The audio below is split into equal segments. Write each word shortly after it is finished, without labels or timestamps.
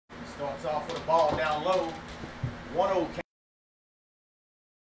Starts off with a ball down low. 1-0 count.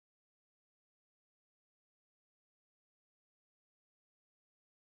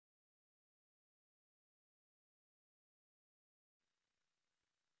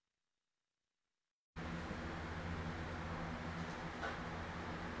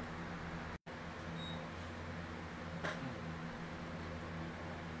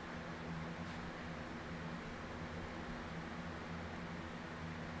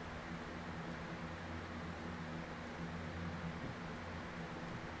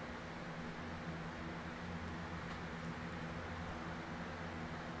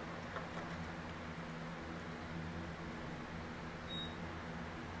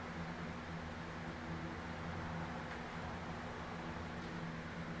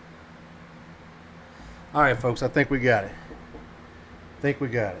 All right, folks, I think we got it.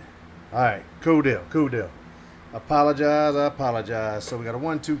 All right, cool deal. I apologize. So we got a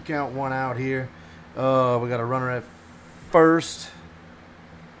 1-2 count, one out here. We got a runner at first.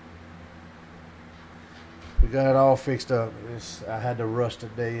 We got it all fixed up. I had to rush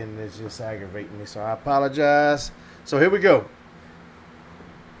today, and it's just aggravating me, so I apologize. So here we go.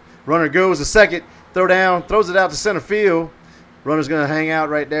 Runner goes to second, throw down, throws it out to center field. Runner's going to hang out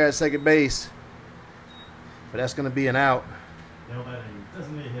right there at second base. But that's going to be an out. Now batting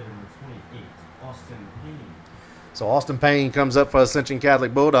designated hitter number 28, Austin Payne. So Austin Payne comes up for Ascension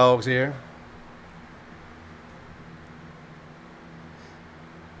Catholic Bulldogs here.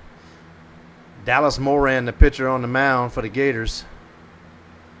 Dallas Moran, the pitcher on the mound for the Gators.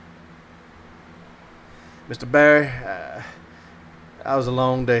 Mr. Barry, that was a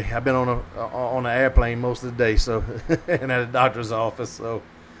long day. I've been on an airplane most of the day, so and at a doctor's office, so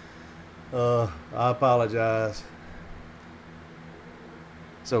I apologize.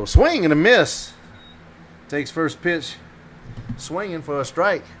 So swing and a miss. Takes first pitch, swinging for a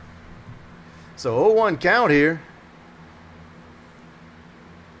strike. So 0-1 count here.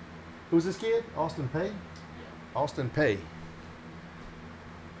 Who's this kid? Austin Pay? Austin Pay.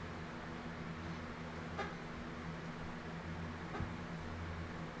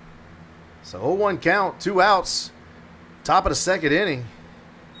 So 0-1 count, 2 outs. Top of the second inning.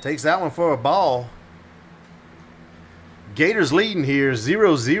 Takes that one for a ball. Gators leading here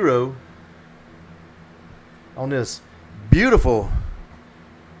 0-0 on this beautiful,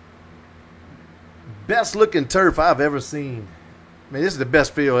 best looking turf I've ever seen. I mean, this is the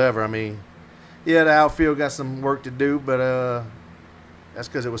best field ever. I mean, yeah, the outfield got some work to do, but that's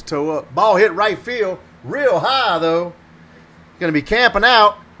because it was toe up. Ball hit right field, real high though. Going to be camping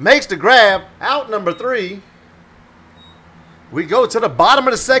out, makes the grab, out number 3. We go to the bottom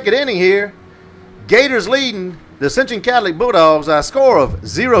of the second inning here. Gators leading the Ascension Catholic Bulldogs by a score of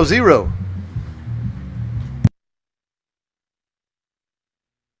 0-0.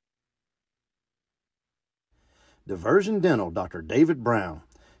 Diversion Dental, Dr. David Brown.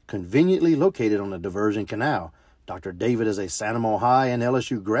 Conveniently located on the Diversion Canal. Dr. David is a Sanamo High and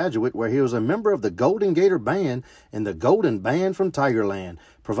LSU graduate where he was a member of the Golden Gator Band and the Golden Band from Tigerland,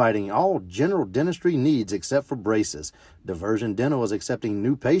 providing all general dentistry needs except for braces. Diversion Dental is accepting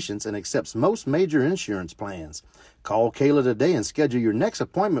new patients and accepts most major insurance plans. Call Kayla today and schedule your next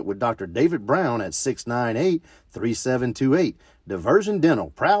appointment with Dr. David Brown at 698-3728. Diversion Dental,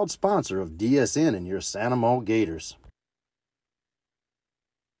 proud sponsor of DSN and your Sanamo Gators.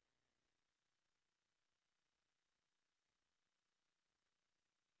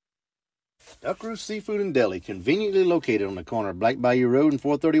 Duck Roost Seafood and Deli, conveniently located on the corner of Black Bayou Road and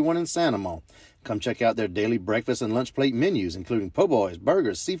 431 in Sanamo. Come check out their daily breakfast and lunch plate menus, including po' boys,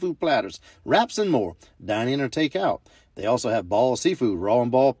 burgers, seafood platters, wraps, and more. Dine in or take out. They also have ball seafood, raw and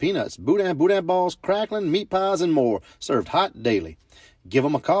ball peanuts, boudin balls, crackling, meat pies, and more, served hot daily. Give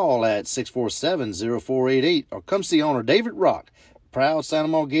them a call at 647-0488 or come see owner David Rock, proud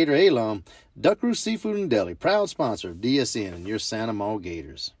Sanamo Gator alum. Duck Roost Seafood and Deli, proud sponsor of DSN and your Sanamo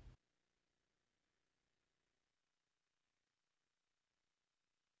Gators.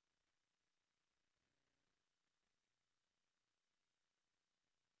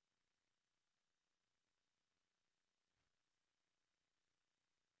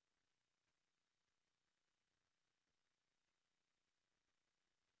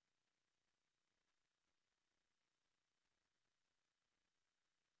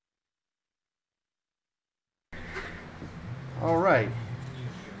 All right.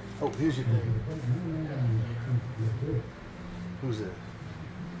 Oh, here's your thing. Who's that?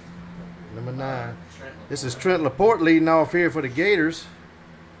 Number 9. This is Trent Laporte leading off here for the Gators.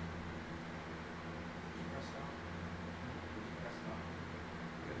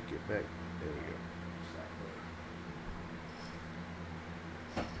 Gotta get back. There we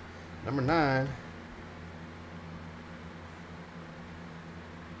go. Number 9.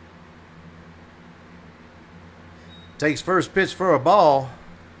 Takes first pitch for a ball.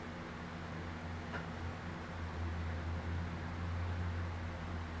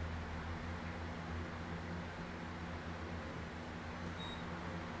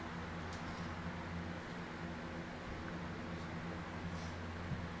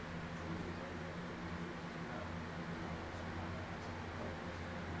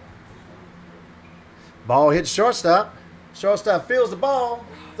 Ball hits shortstop. Shortstop feels the ball,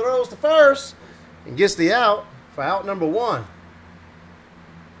 throws to first, and gets the out for out number 1.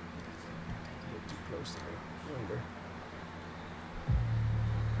 Too close to the number.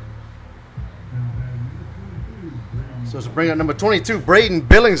 So it's to bring up number 22, Braden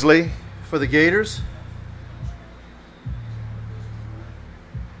Billingsley for the Gators.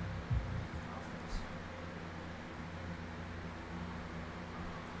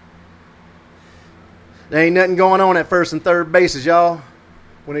 There ain't nothing going on at first and third bases, y'all.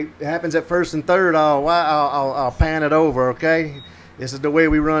 When it happens at first and third, I'll pan it over, okay? This is the way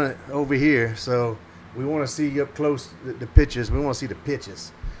we run it over here. So we want to see up close the pitches. We want to see the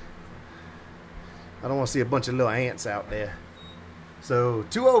pitches. I don't want to see a bunch of little ants out there. So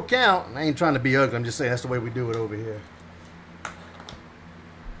 2-0 count. I ain't trying to be ugly. I'm just saying that's the way we do it over here.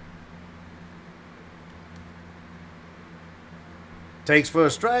 Takes for a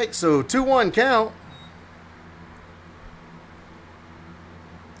strike. So 2-1 count.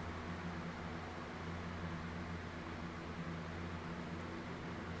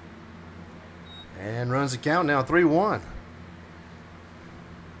 And runs the count now 3-1.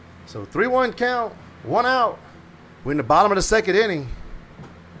 So 3-1 count, 1 out. We're in the bottom of the second inning.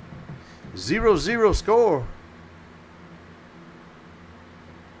 0-0 score.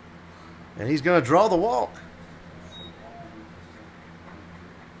 And he's going to draw the walk.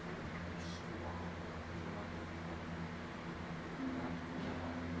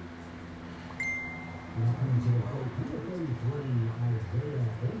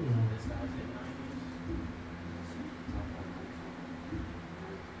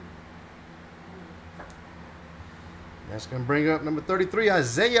 That's going to bring up number 33,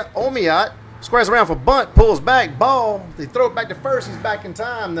 Isaiah Omiat. Squares around for bunt, pulls back, ball. They throw it back to first. He's back in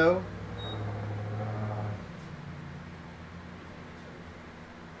time, though.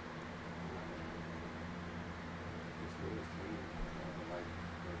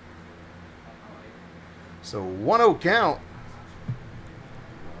 So 1-0 count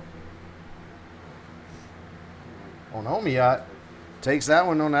on Omiat. Takes that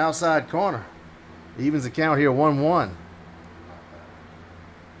one on the outside corner. Evens the count here 1-1.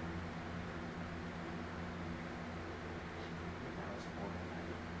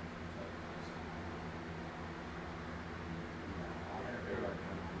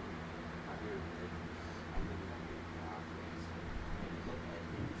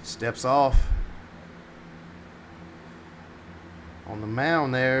 Steps off. On the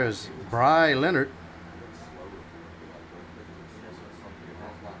mound there is Bry Leonard.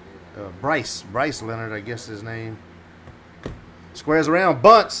 Bryce Leonard, I guess his name. Squares around,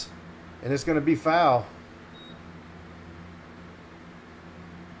 bunts, and it's going to be foul.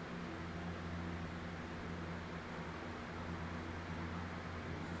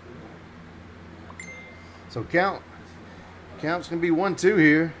 So count's going to be 1-2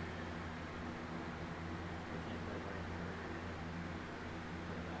 here.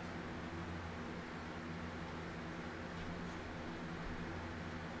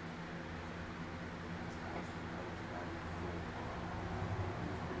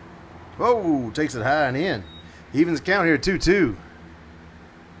 Oh, takes it high and in. Evens the count here 2-2.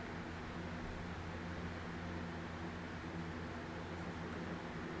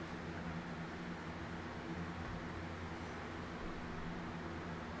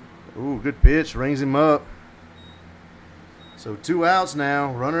 Ooh, good pitch. Rings him up. So 2 outs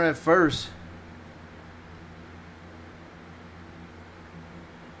now. Runner at first.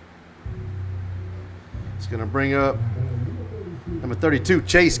 It's going to bring up number 32,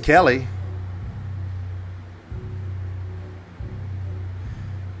 Chase Kelly.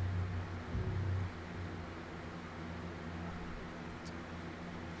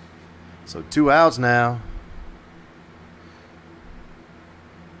 So 2 outs now.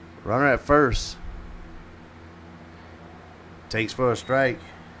 Runner at first. Takes for a strike.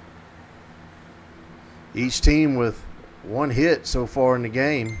 Each team with 1 hit so far in the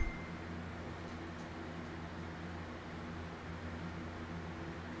game.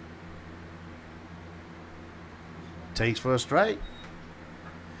 Takes for a strike.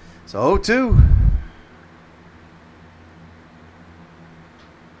 So 0-2.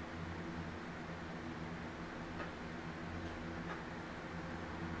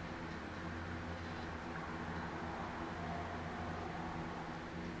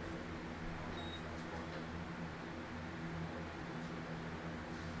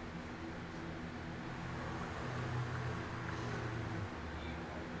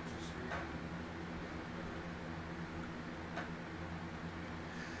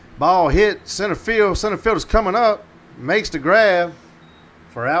 Ball hit center field. Center fielder's coming up. Makes the grab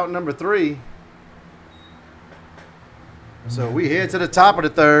for out number 3. So we head to the top of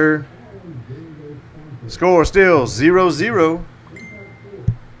the third. Score still 0-0.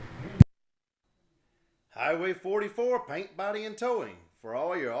 Highway 44 Paint, Body, and Towing for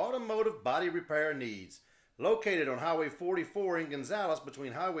all your automotive body repair needs. Located on Highway 44 in Gonzales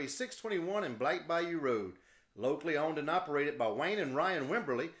between Highway 621 and Black Bayou Road. Locally owned and operated by Wayne and Ryan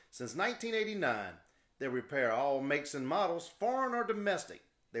Wimberly since 1989. They repair all makes and models, foreign or domestic.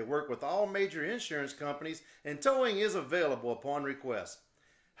 They work with all major insurance companies, and towing is available upon request.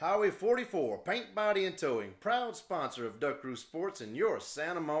 Highway 44 Paint, Body, and Towing, proud sponsor of Duck Roost Sports and your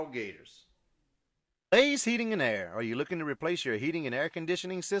Santa Maria Gators. Glaze Heating and Air. Are you looking to replace your heating and air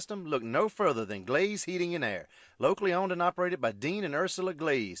conditioning system? Look no further than Glaze Heating and Air. Locally owned and operated by Dean and Ursula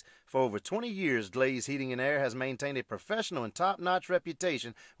Glaze. For over 20 years, Glaze Heating and Air has maintained a professional and top-notch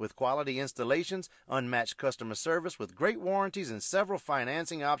reputation with quality installations, unmatched customer service with great warranties, and several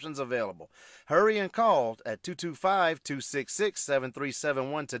financing options available. Hurry and call at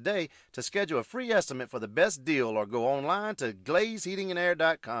 225-266-7371 today to schedule a free estimate for the best deal, or go online to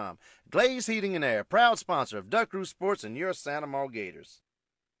glazeheatingandair.com. Glaze Heating and Air, proud sponsor of Duck Roost Sports and your Santa Maria Gators.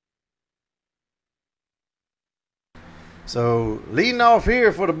 So, leading off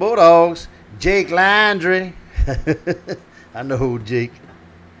here for the Bulldogs, Jake Landry. I know who Jake.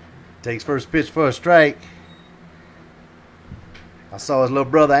 Takes first pitch for a strike. I saw his little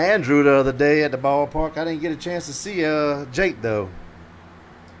brother Andrew the other day at the ballpark. I didn't get a chance to see Jake, though.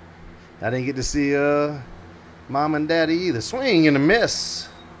 I didn't get to see Mom and Daddy either. Swing and a miss.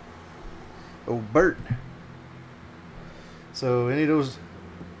 Oh, Bert. So, any of those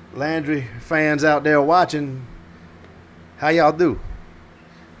Landry fans out there watching, how y'all do?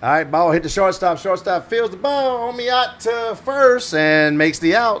 All right, ball hit the shortstop. Shortstop fields the ball on me out to first and makes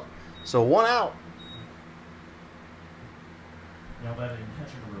the out. So 1 out. Now batting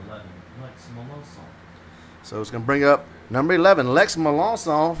catcher number 11, Lex Melanson. So it's going to bring up number 11, Lex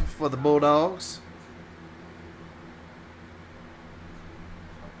Melanson for the Bulldogs.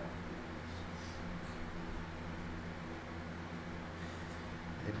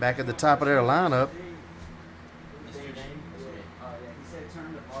 They're back at the top of their lineup.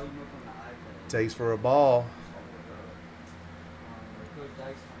 Takes for a ball.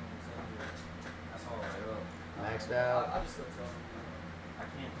 Maxed out. I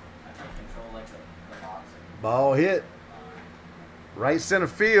can't control like the boxing. Ball hit. Right center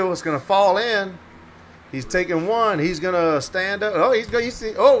field. It's going to fall in. He's taking one. He's going to stand up. Oh, he's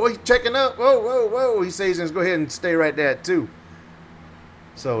checking up. Whoa. He says he's going to go ahead and stay right there at 2.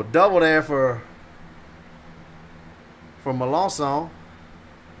 So double there for Melanson.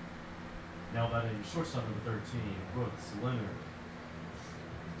 Now batting shortstop number 13, Brooks Leonard.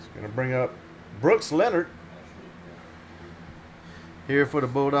 It's going to bring up Brooks Leonard here for the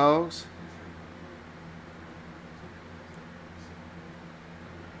Bulldogs.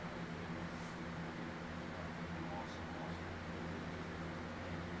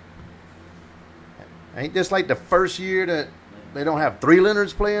 Ain't this like the first year that they don't have 3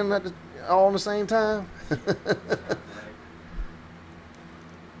 Leonards playing all at the same time?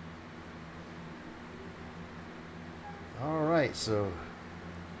 All right, so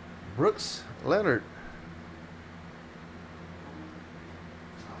Brooks Leonard.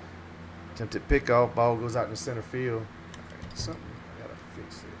 Attempted pickoff, ball goes out in the center field. Something, I gotta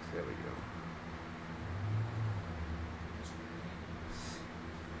fix this. There we go.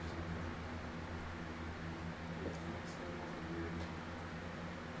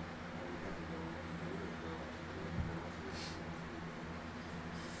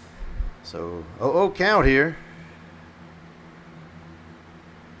 So 0-0 count here.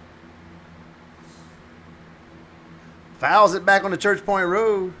 Fouls it back on the Church Point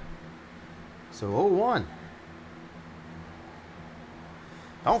Road. So 0-1.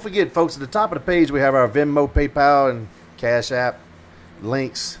 Don't forget, folks, at the top of the page we have our Venmo, PayPal, and Cash App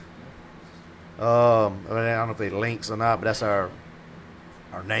links. I don't know if they links or not, but that's our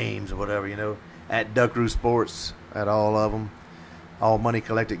names or whatever, you know. At Duck Roost Sports, at all of them. All money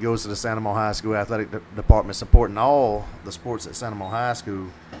collected goes to the Santa Maria High School Athletic Department, supporting all the sports at Santa Maria High School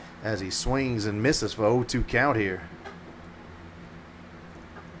as he swings and misses for 0-2 count here.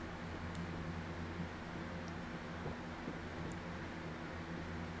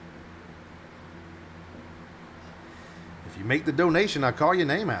 If you make the donation, I'll call your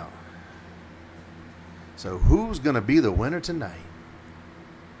name out. So who's going to be the winner tonight?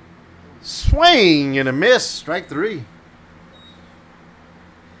 Swing and a miss. Strike 3.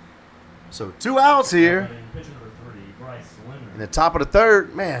 So 2 outs here. the top of the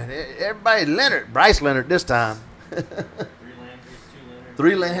third, man, everybody Leonard. Bryce Leonard this time. 3 Landrys, 2 Leonards.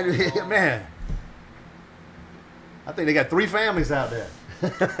 3 Leonard, yeah, man. I think they got 3 families out there.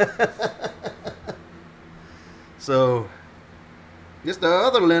 So, it's the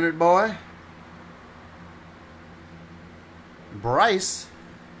other Leonard boy. Bryce.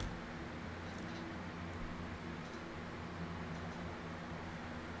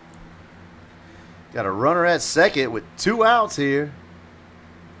 Got a runner at second with 2 outs here.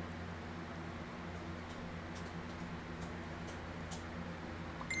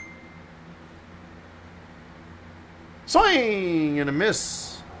 Swing and a miss.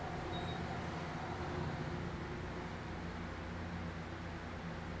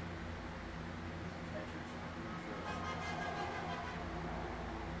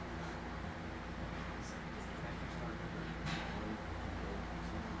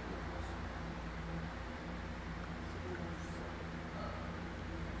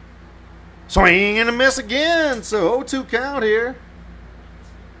 Swing and a miss again. So 0-2 count here.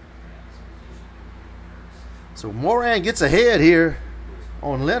 So Moran gets ahead here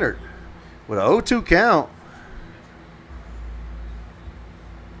on Leonard with a 0-2 count.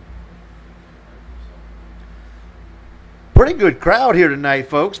 Pretty good crowd here tonight,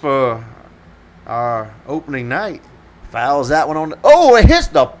 folks, for our opening night. Fouls that one on the... Oh, it hits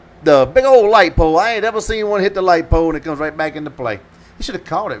the big old light pole. I ain't ever seen one hit the light pole and it comes right back into play. He should have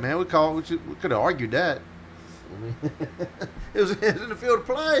called it, man. We could have argued that. It was in the field of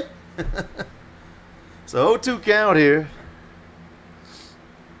play. So 0-2 count here.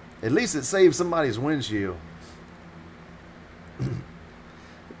 At least it saved somebody's windshield.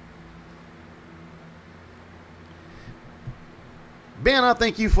 Ben, I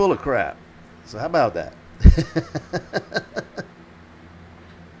think you full of crap. So how about that?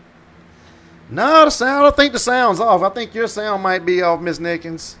 No, the sound. I don't think the sound's off. I think your sound might be off, Miss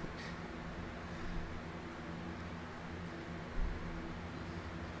Nickens.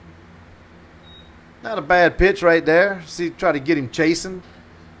 Not a bad pitch right there. See, try to get him chasing.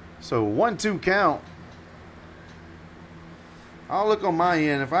 So 1-2 count. I'll look on my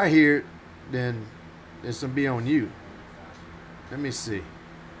end. If I hear it, then it's gonna be on you. Let me see.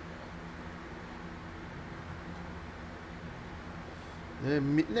 Let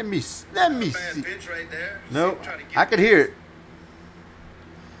me see. Pitch right there. Nope, I could hear it.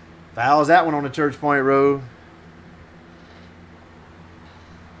 Fouls that one on the Church Point Road.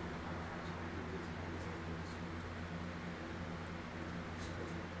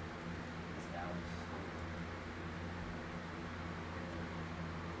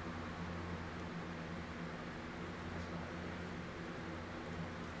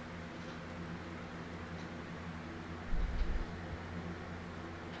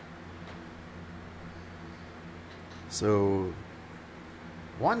 So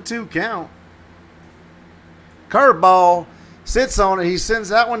 1-2 count. Curveball sits on it. He sends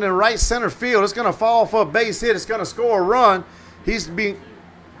that one to right center field. It's going to fall for a base hit. It's going to score a run. He's gonna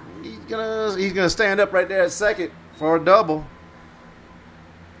stand up right there at second for a double.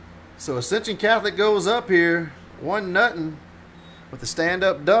 So Ascension Catholic goes up here 1-0 with the stand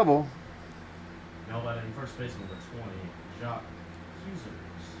up double. Now that in first baseman number 20, Jacques Husers.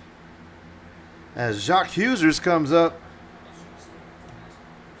 As Jacques Husers comes up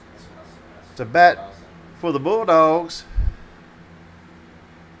to bat for the Bulldogs.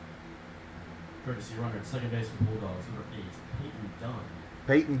 Courtesy runner at second base for the Bulldogs, number 8, Peyton Dunn.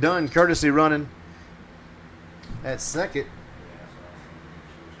 Peyton Dunn, courtesy running at second.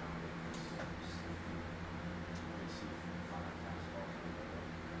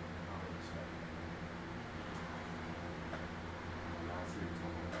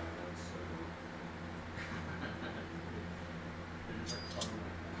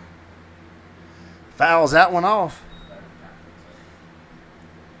 Fouls that one off.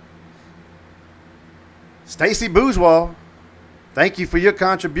 Stacy Bourgeois, thank you for your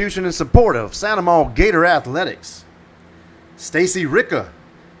contribution and support of Santa Maria Gator Athletics. Stacy Ricca,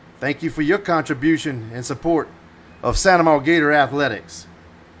 thank you for your contribution and support of Santa Maria Gator Athletics.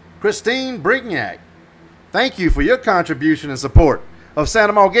 Christine Brignac, thank you for your contribution and support of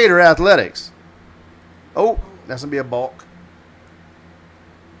Santa Maria Gator Athletics. Oh, that's going to be a balk.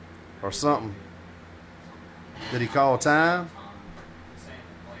 Or something. Did he call time?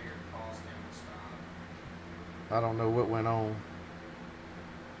 I don't know what went on.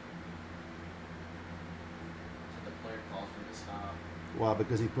 The player calls for the stop. Why?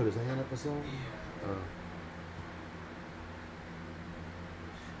 Because he put his hand up or something? Yeah.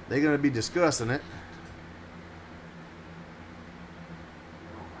 They're going to be discussing it.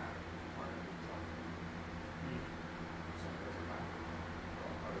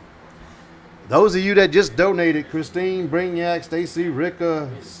 Those of you that just donated, Christine, Brignac, Stacy, Ricka,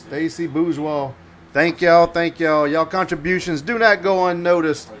 Stacy Bourgeois, thank y'all, thank y'all. Y'all contributions do not go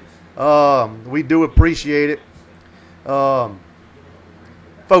unnoticed. We do appreciate it.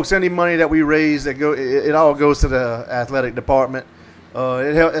 Folks, any money that we raise, it all goes to the athletic department.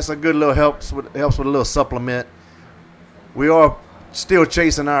 It's a good little helps with a little supplement. We are still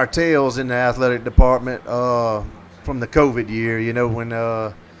chasing our tails in the athletic department from the COVID year. You know, when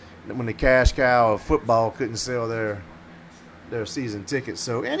the cash cow of football couldn't sell their season tickets.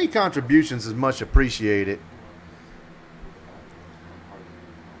 So any contributions is much appreciated.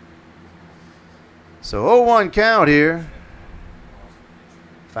 So 0-1 count here.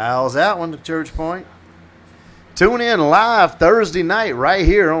 Fouls that one to Church Point. Tune in live Thursday night right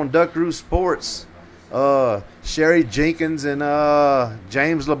here on Duck Roost Sports. Sherry Jenkins and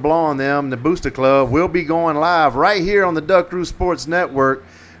James LeBlanc and them, the Booster Club, will be going live right here on the Duck Roost Sports Network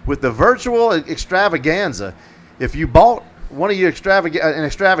with the virtual extravaganza. If you bought one of your an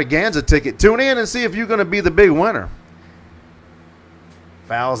extravaganza ticket, tune in and see if you're going to be the big winner.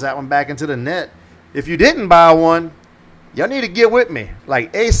 Fouls that one back into the net. If you didn't buy one, y'all need to get with me,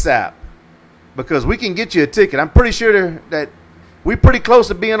 like ASAP, because we can get you a ticket. I'm pretty sure that we're pretty close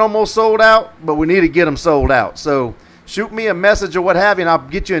to being almost sold out, but we need to get them sold out. So shoot me a message or what have you, and I'll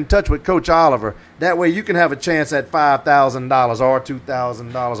get you in touch with Coach Oliver. That way you can have a chance at $5,000 or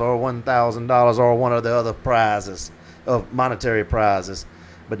 $2,000 or $1,000 or one of the other prizes, of monetary prizes.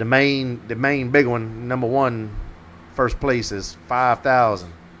 But the main big one, number one, first place is $5,000.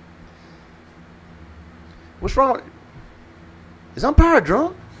 What's wrong? Is umpire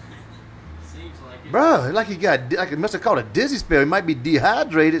drunk? Seems like it. Bro, like he must have caught a dizzy spell. He might be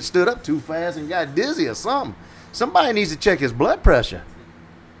dehydrated, stood up too fast, and got dizzy or something. Somebody needs to check his blood pressure.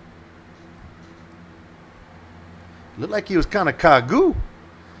 Looked like he was kind of kagoo.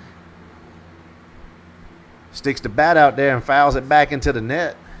 Sticks the bat out there and fouls it back into the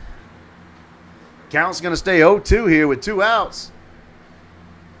net. Count's going to stay 0-2 here with 2 outs.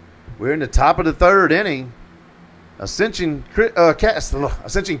 We're in the top of the third inning. Ascension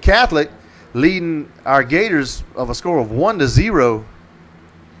Catholic leading our Gators of a score of 1-0.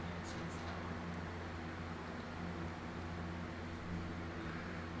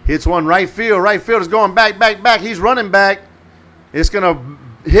 Hits one right field. Right field is going back. He's running back. It's going to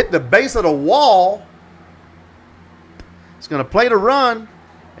hit the base of the wall. It's going to play the run,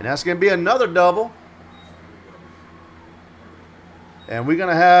 and that's going to be another double. And we're going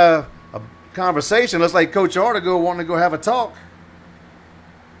to have a conversation. Looks like Coach Artigo wanting to go have a talk.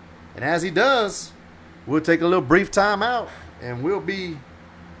 And as he does, we'll take a little brief time out, and we'll be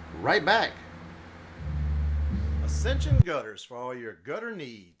right back. Ascension Gutters for all your gutter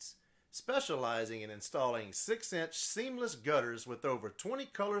needs. Specializing in installing 6-inch seamless gutters with over 20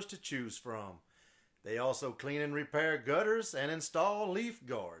 colors to choose from. They also clean and repair gutters and install leaf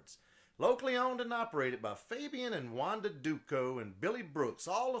guards. Locally owned and operated by Fabian and Wanda Duco and Billy Brooks,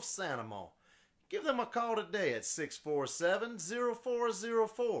 all of Sanamo. Give them a call today at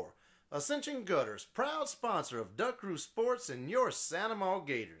 647-0404. Ascension Gutters, proud sponsor of Duck Roost Sports and your Sanamo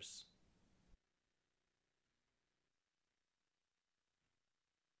Gators.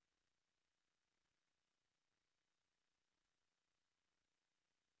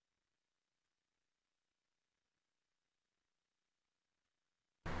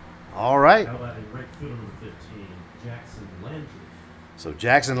 All right. How about in right field number 15, Jackson Landry? So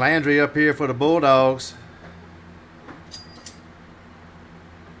Jackson Landry up here for the Bulldogs.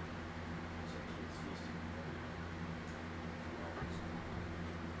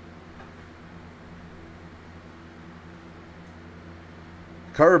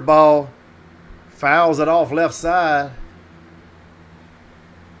 Curveball, fouls it off left side.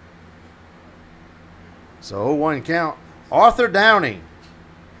 So 0-1 count. Arthur Downing,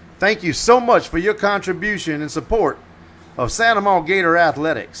 thank you so much for your contribution and support of Sanamo Gator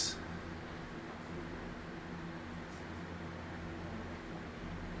Athletics.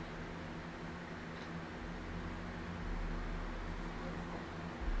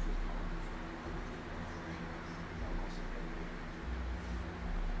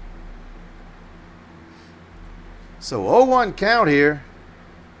 So 0-1 count here.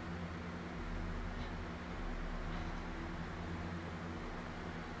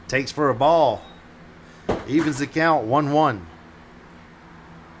 Takes for a ball. Evens the count 1-1.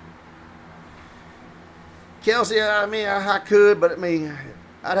 Kelsey, I mean, I could, but I mean,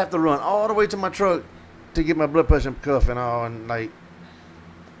 I'd have to run all the way to my truck to get my blood pressure cuff and all, and like,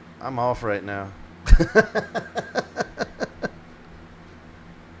 I'm off right now.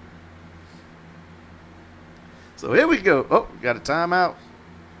 So here we go. Oh, got a timeout.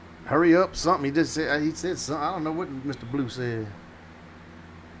 Hurry up, something. He said something. I don't know what Mr. Blue said.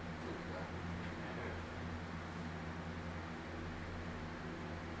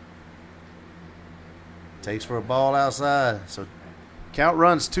 Takes for a ball outside. So count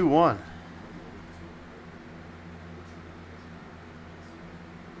runs 2-1.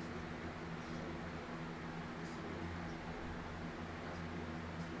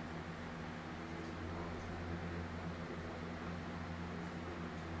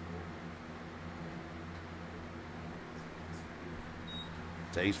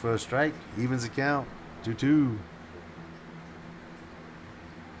 Takes for a strike. Evens the count. 2-2.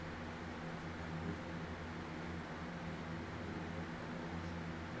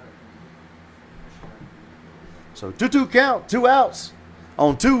 So 2-2 count. 2 outs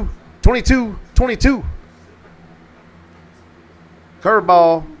on 22.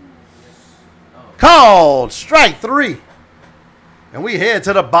 Curveball. Called. Strike 3. And we head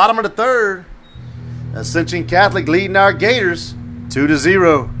to the bottom of the third. Ascension Catholic leading our Gators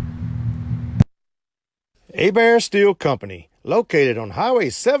 2-0. Hebert Steel Company, located on Highway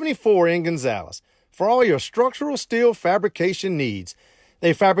 74 in Gonzales, for all your structural steel fabrication needs.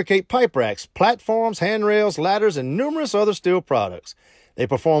 They fabricate pipe racks, platforms, handrails, ladders, and numerous other steel products. They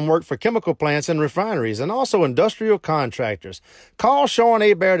perform work for chemical plants and refineries and also industrial contractors. Call Sean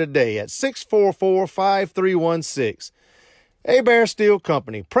Hebert today at 644-5316. Hebert Steel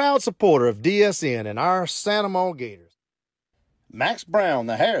Company, proud supporter of DSN and our Santa Monica Gators. Max Brown,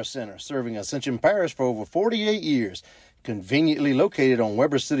 the Hair Center, serving Ascension Parish for over 48 years. Conveniently located on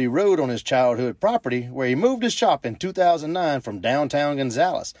Weber City Road on his childhood property, where he moved his shop in 2009 from downtown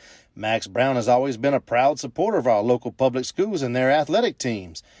Gonzales. Max Brown has always been a proud supporter of our local public schools and their athletic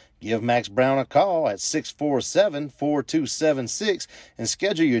teams. Give Max Brown a call at 647-4276 and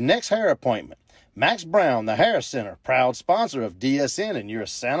schedule your next hair appointment. Max Brown, the Hair Center, proud sponsor of DSN and your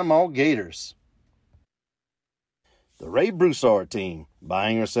Santa Monica Gators. The Ray Broussard Team.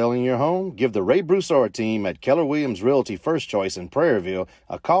 Buying or selling your home? Give the Ray Broussard Team at Keller Williams Realty First Choice in Prairieville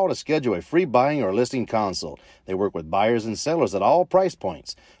a call to schedule a free buying or listing consult. They work with buyers and sellers at all price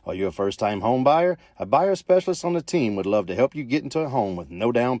points. Are you a first-time home buyer? A buyer specialist on the team would love to help you get into a home with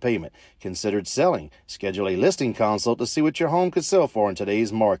no down payment. Considered selling? Schedule a listing consult to see what your home could sell for in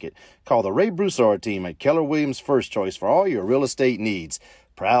today's market. Call the Ray Broussard Team at Keller Williams First Choice for all your real estate needs.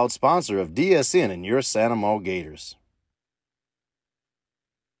 Proud sponsor of DSN and your Santa Monica Gators.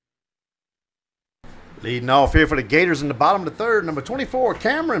 Leading off here for the Gators in the bottom of the third, number 24,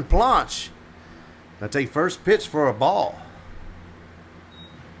 Cameron Planche. Gonna take first pitch for a ball.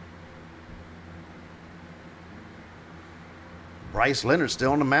 Bryce Leonard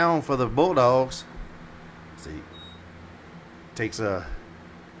still on the mound for the Bulldogs. Let's see, takes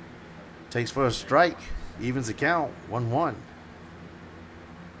for a strike, evens the count, 1-1.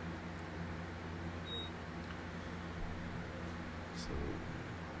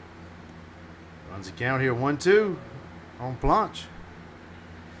 Runs the count here, 1-2 on Planche.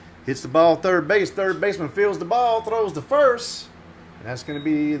 Hits the ball third base. Third baseman fields the ball, throws to first. And that's going to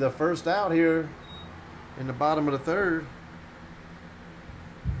be the first out here in the bottom of the third.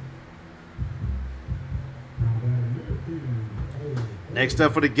 Next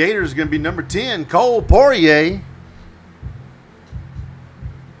up for the Gators is going to be number 10, Cole Poirier.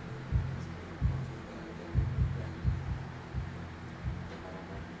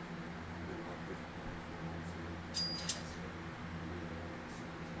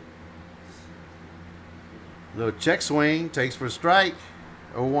 Little check swing, takes for a strike,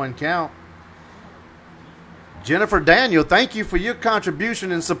 0-1 count. Jennifer Daniel, thank you for your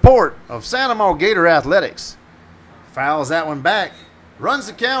contribution and support of Santa Monica Gator Athletics. Fouls that one back. Runs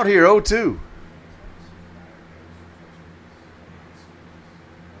the count here, 0-2.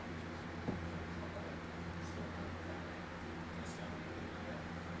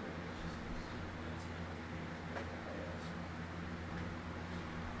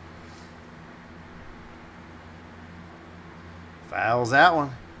 Fouls that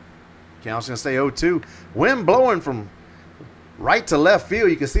one. Count's going to stay 0-2. Wind blowing from right to left field.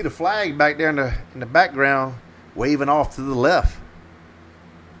 You can see the flag back there in the background waving off to the left.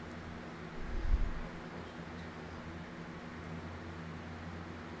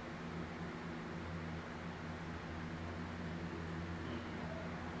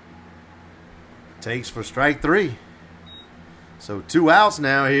 Takes for strike 3. So 2 outs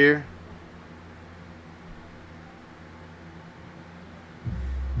now here.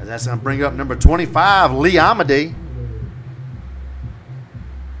 As that's going to bring up number 25, Lee Amade.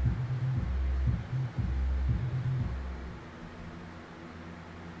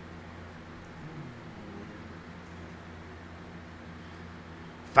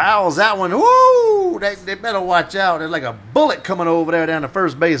 Fouls that one. Woo! They better watch out. There's like a bullet coming over there down the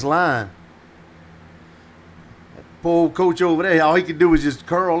first base line. That poor coach over there, all he could do was just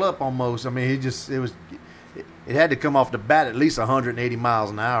curl up almost. I mean, it had to come off the bat at least 180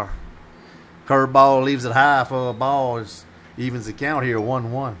 miles an hour. Curveball leaves it high for a ball. It evens the count here,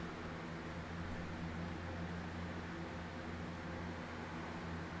 1-1.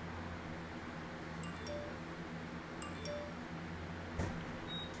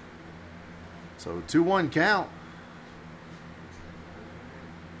 So 2-1 count.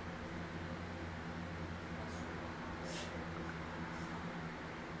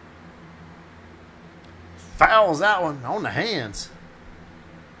 Fouls that one on the hands.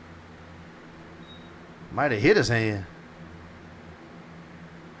 Might have hit his hand.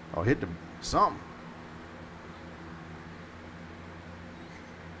 Or hit something.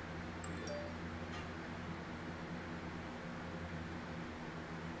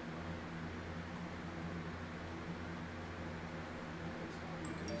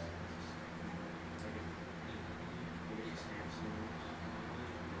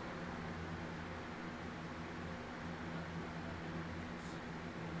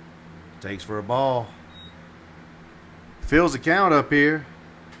 Takes for a ball. Fills the count up here.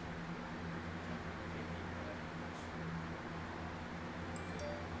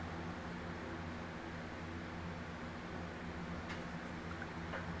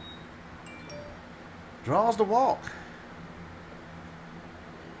 Draws the walk.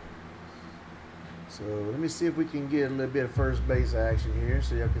 So let me see if we can get a little bit of first base action here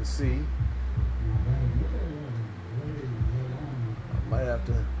so y'all can see. Might have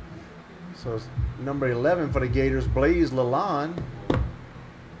to. So it's number 11 for the Gators, Blaze Lalonde.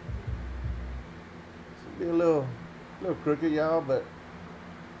 Be a little crooked, y'all, but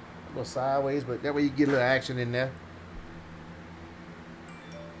a little sideways, but that way you get a little action in there.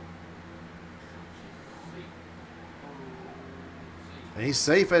 And he's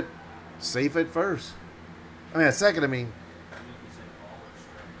safe at first. I mean, at second. I mean,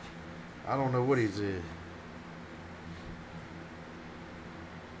 I don't know what he did.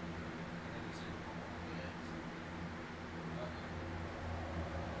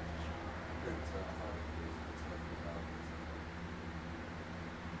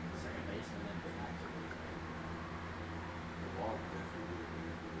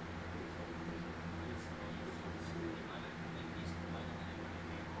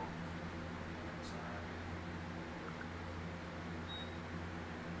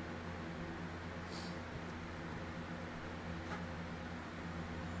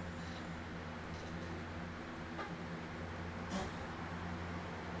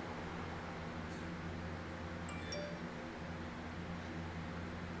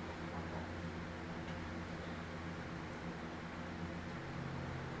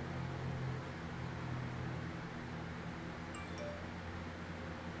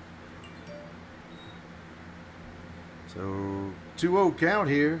 So 2-0 count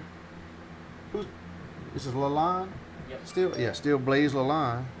here. This is Lalonde? Yep. Still Blaze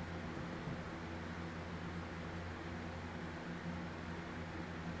Lalonde.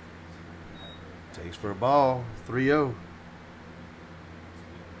 Takes for a ball. 3-0.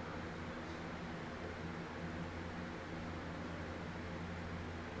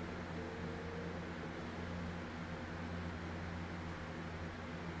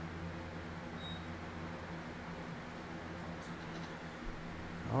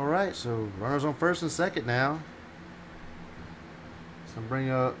 All right, so runners on first and second now. So I'm bring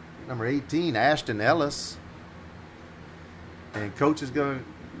up number 18, Ashton Ellis. And coach is going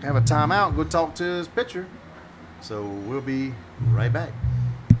to have a timeout and go talk to his pitcher. So we'll be right back.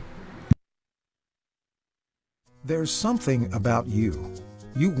 There's something about you.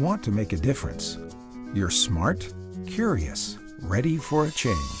 You want to make a difference. You're smart, curious, ready for a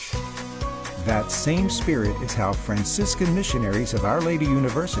change. That same spirit is how Franciscan Missionaries of Our Lady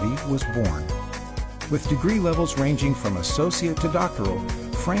University was born. With degree levels ranging from associate to doctoral,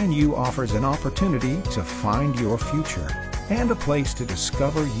 FranU offers an opportunity to find your future and a place to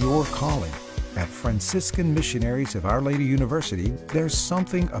discover your calling. At Franciscan Missionaries of Our Lady University, there's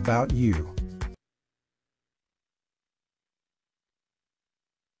something about you.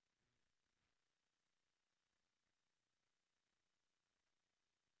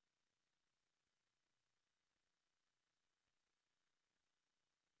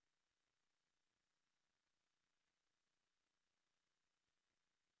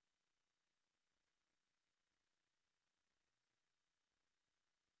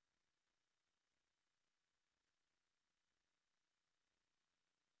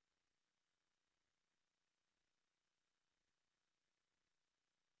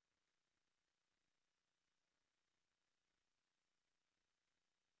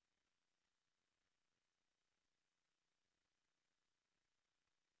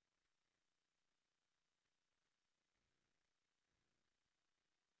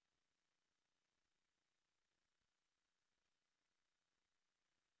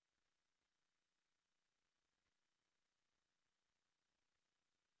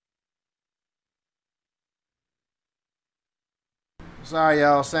 Sorry,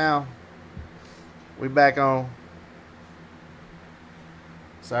 y'all. Sound. We back on.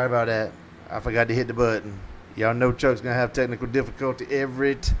 Sorry about that. I forgot to hit the button. Y'all know Chuck's going to have technical difficulty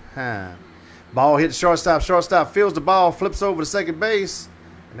every time. Ball hits shortstop. Shortstop fields the ball, flips over to second base,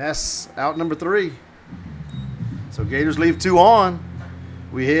 and that's out number 3. So Gators leave 2 on.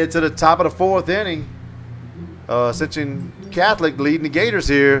 We head to the top of the 4th inning. Ascension Catholic leading the Gators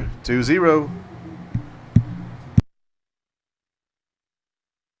here, 2-0.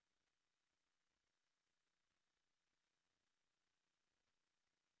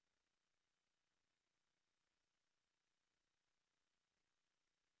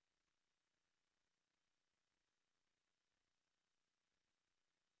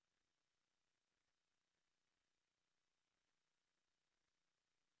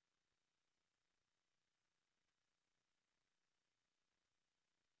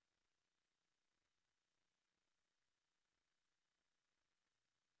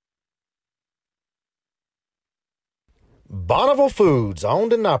 Bonneville Foods,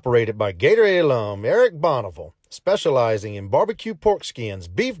 owned and operated by Gatorade alum Eric Bonneville, specializing in barbecue pork skins,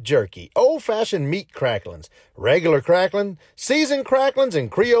 beef jerky, old-fashioned meat cracklings, regular crackling, seasoned cracklings, and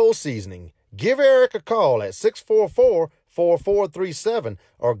Creole seasoning. Give Eric a call at 644-4437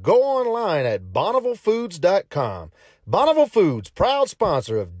 or go online at BonnevilleFoods.com. Bonneville Foods, proud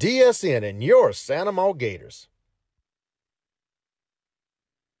sponsor of DSN and your Sanamo Gators.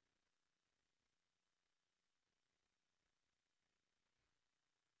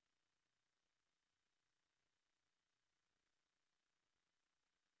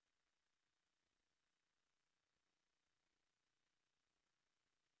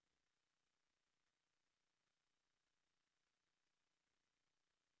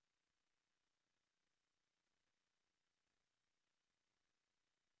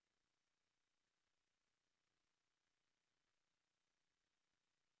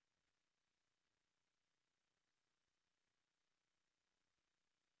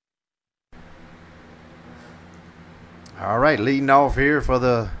 All right, leading off here for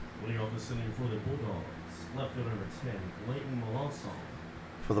the Leading off this inning for the Bulldogs. Left fielder number 10, Leighton Melanson.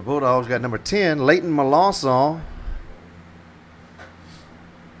 For the Bulldogs, got number 10, Leighton Melanson.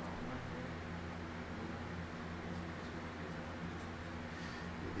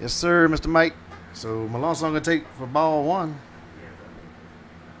 Yes, sir, Mr. Mike. So Melanson going to take for ball 1.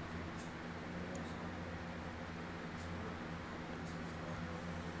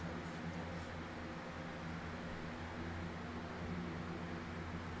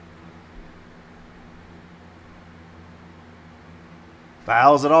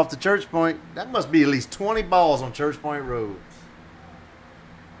 Fouls it off the Church Point. That must be at least 20 balls on Church Point Road.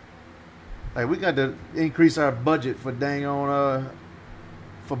 Hey, we got to increase our budget for dang on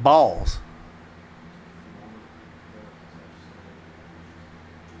for balls.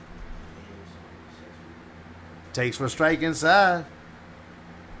 Takes for a strike inside.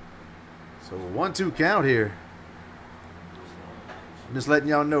 So 1-2 count here. I'm just letting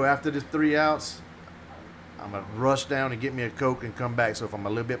y'all know after this 3 outs, I'm going to rush down and get me a Coke and come back. So if I'm a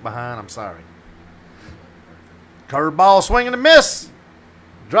little bit behind, I'm sorry. Curveball, swing and a miss.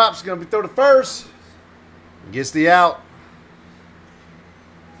 Drop's going to be thrown to first. Gets the out.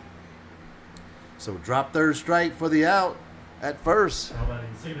 So drop third strike for the out at first. How about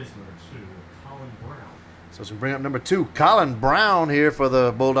in second base number 2, Colin Brown. So we bring up number 2, Colin Brown here for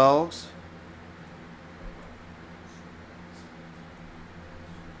the Bulldogs.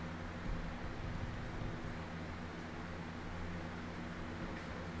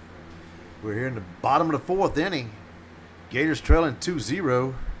 We're here in the bottom of the 4th inning. Gators trailing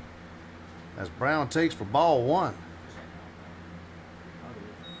 2-0 as Brown takes for ball 1.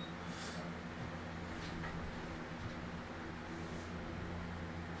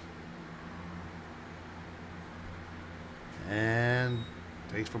 And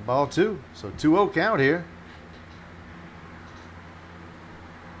takes for ball 2. So 2-0 count here.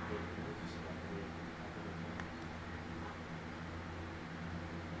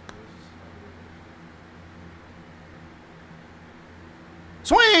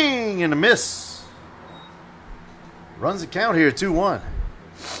 Swing and a miss. Runs the count here, 2-1.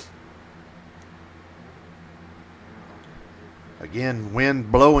 Again,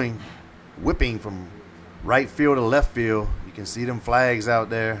 wind blowing, whipping from right field to left field. You can see them flags out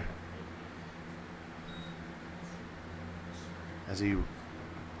there as he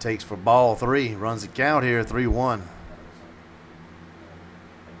takes for ball 3. Runs the count here, 3-1.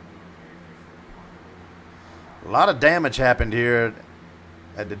 A lot of damage happened here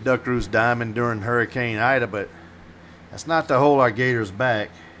at the Duck Roost Diamond during Hurricane Ida, but that's not to hold our Gators back.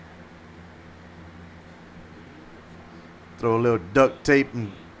 throw a little duct tape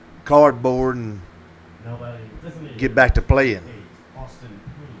and cardboard and Nobody designated get back to playing. 8, Austin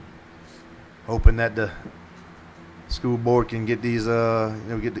Queen. Hoping that the school board can get these,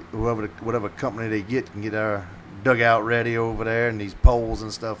 get whatever company they get can get our dugout ready over there and these poles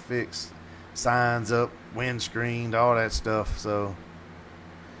and stuff fixed, signs up, windscreened, all that stuff. So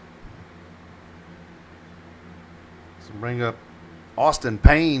bring up Austin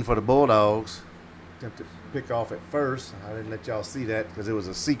Payne for the Bulldogs. Attempted to pick off at first. I didn't let y'all see that because it was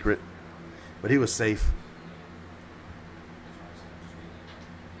a secret, but he was safe.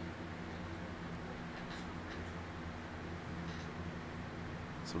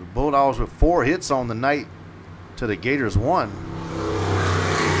 So the Bulldogs with 4 hits on the night to the Gators 1.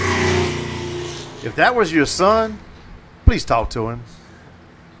 If that was your son, please talk to him.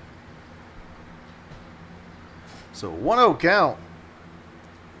 So 1-0 count.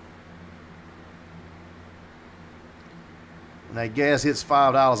 When that gas hits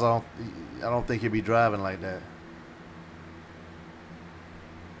 $5, I don't think he'll be driving like that.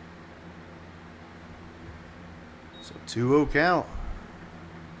 So 2-0 count.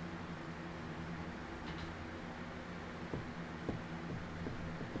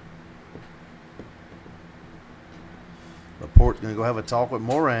 Laporte's going to go have a talk with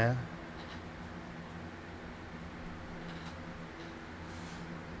Moran.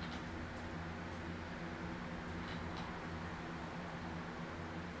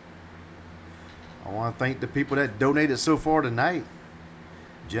 I want to thank the people that donated so far tonight.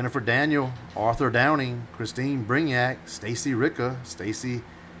 Jennifer Daniel, Arthur Downing, Christine Brignac, Stacy Ricka, Stacy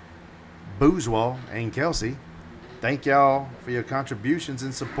Bourgeois, and Kelsey. Thank y'all for your contributions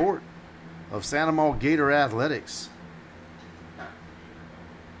and support of Sandoval Gator Athletics.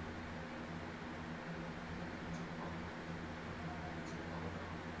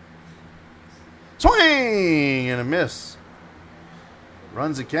 Swing and a miss.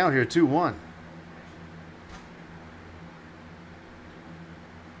 Runs the count here, 2-1.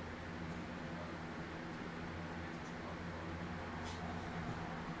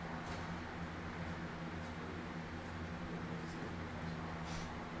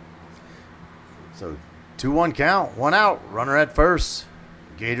 So 2-1 count, 1 out, runner at first.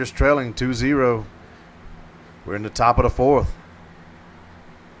 Gators trailing 2-0. We're in the top of the 4th.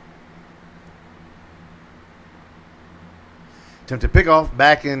 Attempted pickoff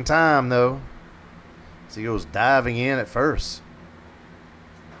back in time though. So he goes diving in at first.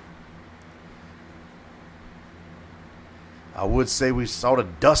 I would say we saw the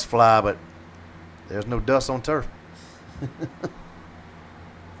dust fly, but there's no dust on turf.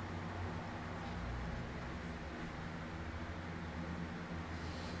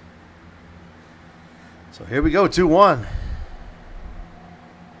 So here we go, 2-1.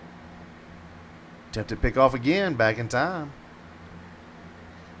 Attempted pick off again, back in time.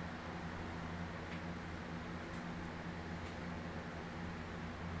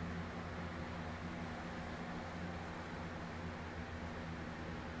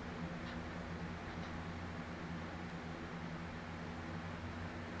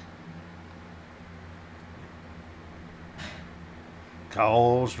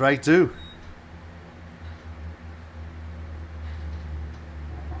 Call strike 2.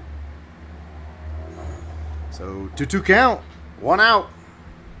 So 2-2 count, 1 out.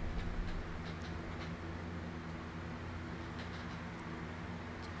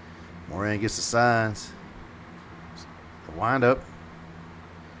 Moran gets the signs. The wind up.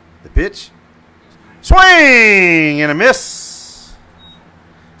 The pitch. Swing and a miss.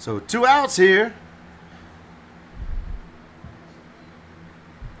 So 2 outs here.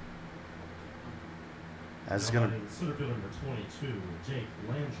 That's going to center fielder number 22, Jake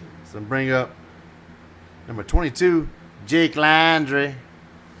Landry. So bring up number 22, Jake Landry.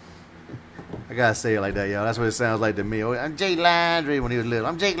 I gotta say it like that, y'all. That's what it sounds like to me. Oh, I'm Jake Landry when he was little.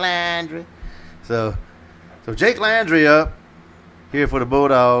 I'm Jake Landry. So Jake Landry up here for the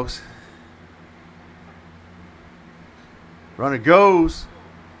Bulldogs. Runner goes.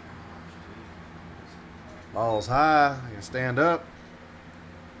 Ball's high. I can stand up.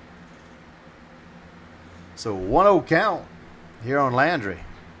 So 1-0 count here on Landry.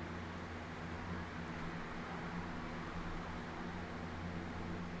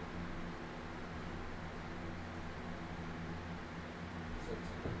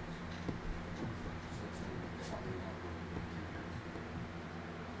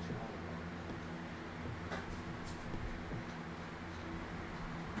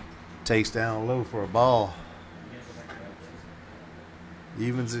 Takes down low for a ball.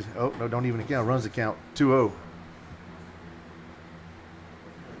 Evens it. Oh, no, don't even account. Runs the count. 2-0.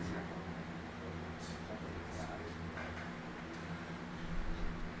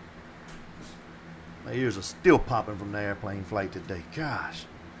 My ears are still popping from the airplane flight today. Gosh.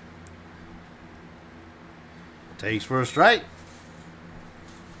 Takes for a strike.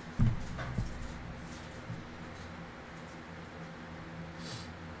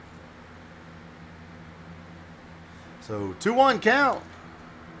 So 2-1 count.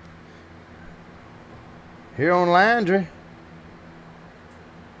 Here on Landry.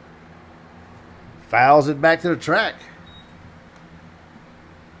 Fouls it back to the track.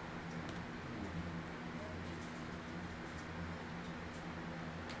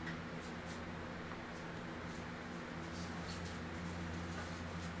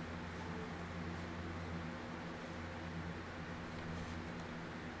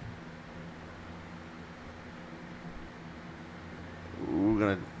 We're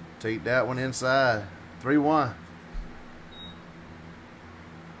going to take that one inside. 3-1.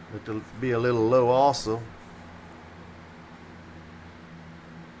 Look to be a little low also.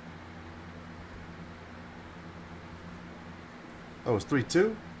 Oh, it's 3-2?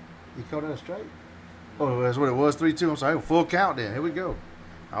 You called that a strike? Oh, that's what it was, 3-2. I'm sorry, full count then. Here we go.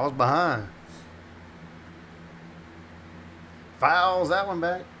 I was behind. Fouls that one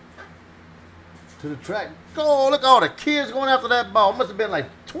back. To the track. Oh, look at all the kids going after that ball. Must have been like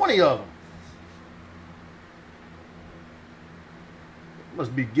 20 of them.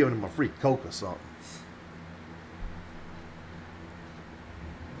 Must be giving them a free Coke or something.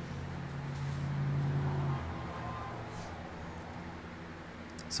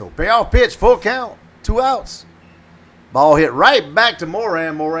 So payoff pitch, full count, 2 outs. Ball hit right back to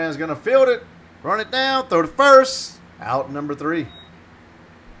Moran. Moran's going to field it, run it down, throw to first. Out number 3.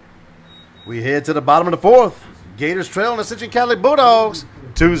 We head to the bottom of the 4th. Gators trailing the Ascension Catholic Bulldogs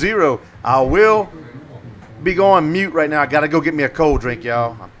 2-0. I will be going mute right now. I got to go get me a cold drink,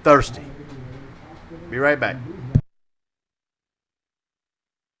 y'all. I'm thirsty. Be right back.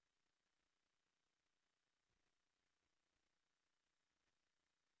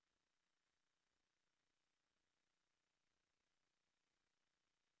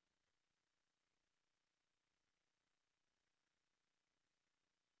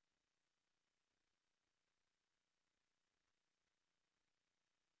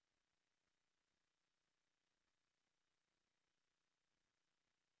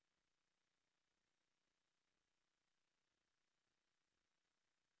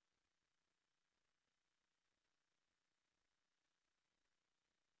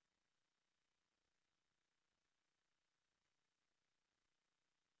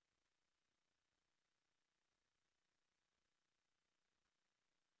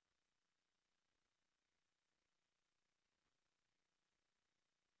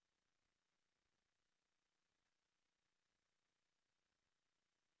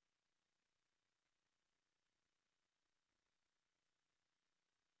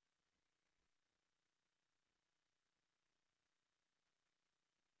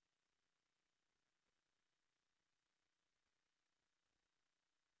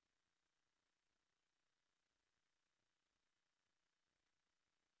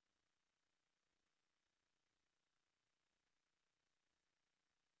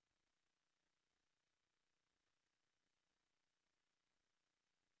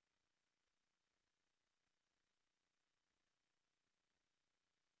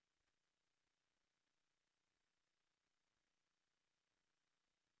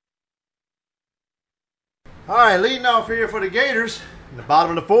 All right, leading off here for the Gators, in the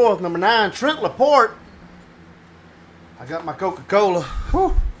bottom of the 4th, number 9, Trent Laporte. I got my Coca-Cola.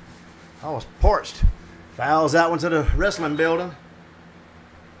 Whew. I was parched. Fouls that one to the wrestling building.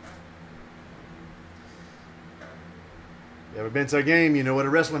 You ever been to a game, you know what a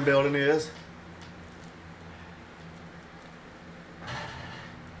wrestling building is.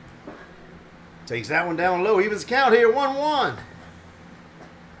 Takes that one down low. Evens count here, 1-1.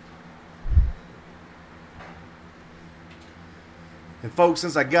 And folks,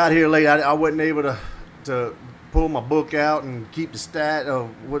 since I got here late, I wasn't able to pull my book out and keep the stat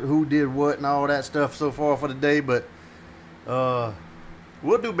of who did what and all that stuff so far for the day. But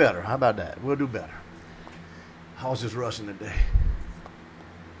we'll do better. How about that? We'll do better. I was just rushing today.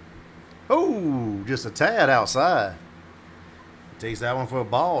 Oh, just a tad outside. Takes that one for a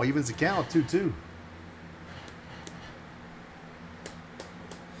ball. Evens the count, 2-2.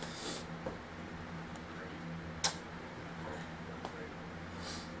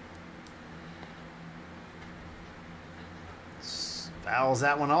 Fouls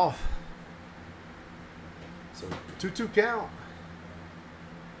that one off. So 2-2 count.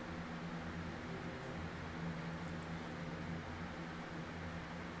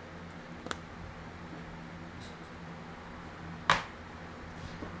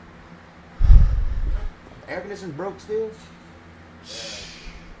 Air conditioning broke still?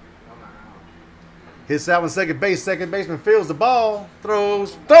 Hits that one second base. Second baseman fields the ball.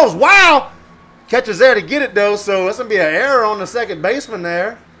 Throws. Wow! Catches there to get it, though, so that's going to be an error on the second baseman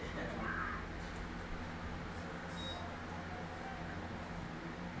there.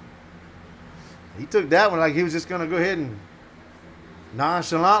 He took that one like he was just going to go ahead and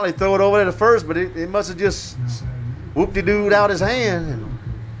nonchalantly throw it over there to first, but it must have just whoop-de-dooed out his hand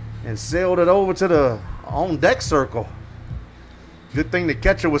and sailed it over to the on-deck circle. Good thing the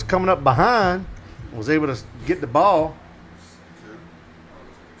catcher was coming up behind, was able to get the ball.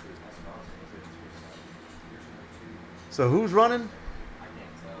 So who's running?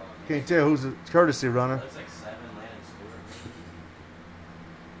 Can't tell who's the courtesy runner. Looks like 7 Landon Stewart.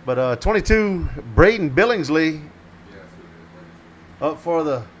 But 22, Braden Billingsley up for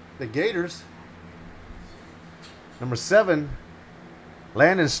the Gators. Number 7,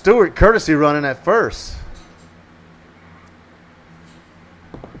 Landon Stewart, courtesy running at first.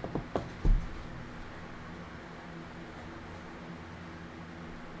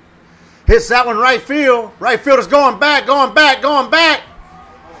 Hits that one right field. Right fielder's going back.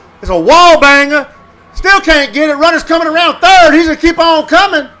 It's a wall banger. Still can't get it. Runner's coming around third. He's going to keep on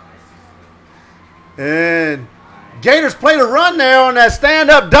coming. And Gators played a run there on that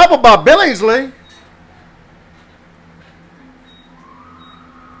stand-up double by Billingsley.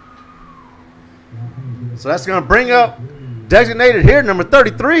 So that's going to bring up designated here, number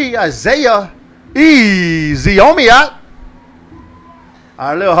 33, Isaiah Omiat.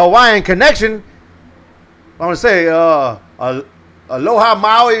 Our little Hawaiian connection. I want to say, aloha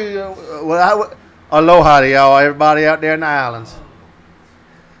Maui. Aloha to y'all, everybody out there in the islands.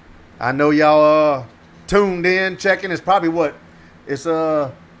 I know y'all tuned in, checking. It's probably what? It's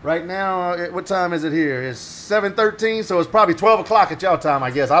right now, what time is it here? It's 7:13, so it's probably 12 o'clock at y'all time, I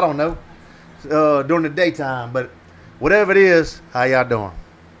guess. I don't know. During the daytime, but whatever it is, how y'all doing?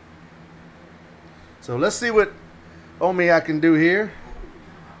 So let's see what Omiya can do here.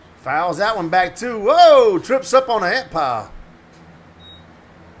 Fouls that one back too. Whoa! Trips up on the ant pile.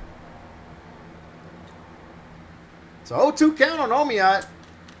 So 0-2 count on Omiya.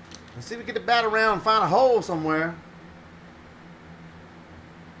 Let's see if we get the bat around and find a hole somewhere.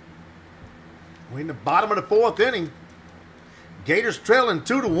 We're in the bottom of the 4th inning. Gators trailing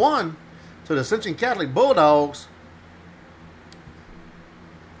 2-1 to the Ascension Catholic Bulldogs.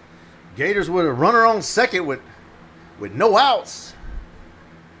 Gators with a runner on second with no outs.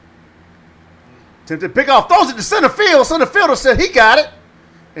 Attempted pickoff, throws it to center field. Center fielder said he got it.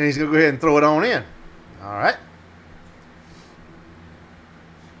 And he's going to go ahead and throw it on in. All right.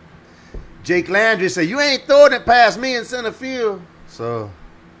 Jake Landry said, you ain't throwing it past me in center field. So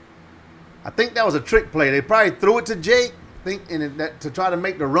I think that was a trick play. They probably threw it to Jake thinking that to try to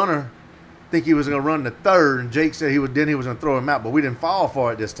make the runner think he was going to run the third. And Jake said he was going to throw him out. But we didn't fall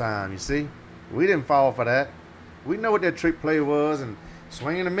for it this time, you see. We didn't fall for that. We know what that trick play was. And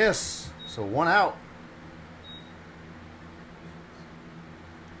swing and a miss. So 1 out.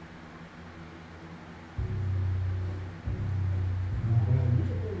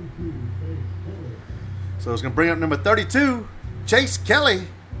 So it's going to bring up number 32, Chase Kelly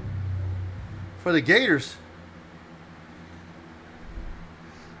for the Gators.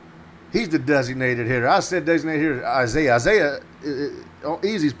 He's the designated hitter. I said designated hitter, Isaiah. Isaiah,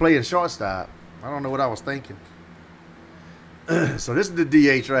 Easy's playing shortstop. I don't know what I was thinking. So this is the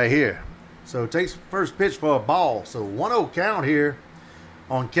DH right here. So takes first pitch for a ball. So 1-0 count here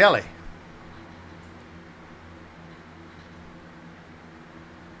on Kelly.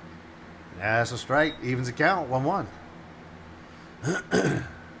 That's a strike. Evens the count. 1-1.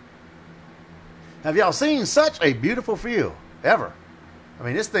 Have y'all seen such a beautiful field ever? I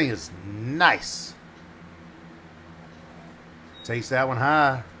mean, this thing is nice. Takes that one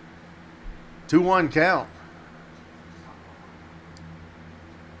high. 2-1 count.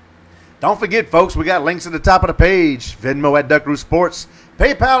 Don't forget, folks, we got links at the top of the page. Venmo at Duck Roost Sports.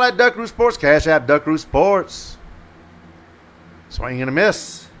 PayPal at Duck Roost Sports. Cash App Duck Roost Sports. Swing and a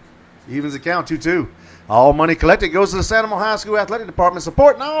miss. Evens the count, 2-2. All money collected goes to the Santa Monica High School Athletic Department,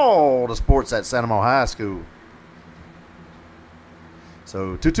 supporting all the sports at Santa Monica High School.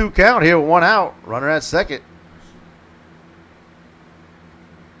 So 2-2 count here with 1 out. Runner at second.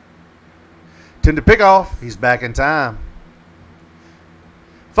 Tender pickoff. He's back in time.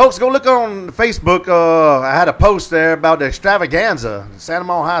 Folks, go look on Facebook. I had a post there about the extravaganza, Santa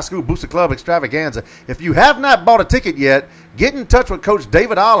Monica High School Booster Club extravaganza. If you have not bought a ticket yet, get in touch with Coach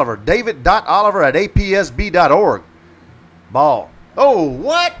David Oliver, david.oliver@apsb.org. Ball. Oh,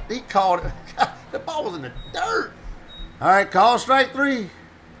 what? He called it. The ball was in the dirt. All right, call strike 3.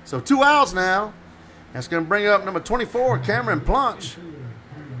 So 2 outs now. That's going to bring up number 24, Cameron Planch.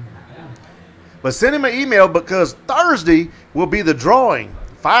 But send him an email because Thursday will be the drawing.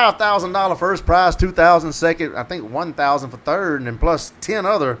 $5,000 first prize, $2,000 second, I think $1,000 for third, and then plus 10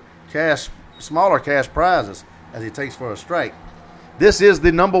 other smaller cash prizes as he takes for a strike. This is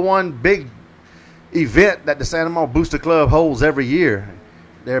the #1 big event that the San Amant Booster Club holds every year.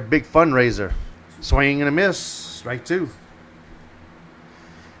 Their big fundraiser. Swing and a miss, strike 2.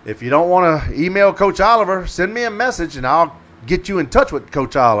 If you don't want to email Coach Oliver, send me a message and I'll get you in touch with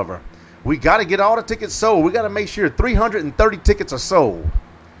Coach Oliver. We got to get all the tickets sold. We got to make sure 330 tickets are sold.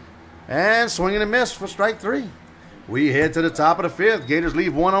 And swing and a miss for strike 3. We head to the top of the 5th. Gators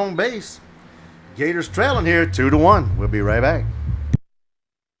leave 1 on base. Gators trailing here 2-1. We'll be right back.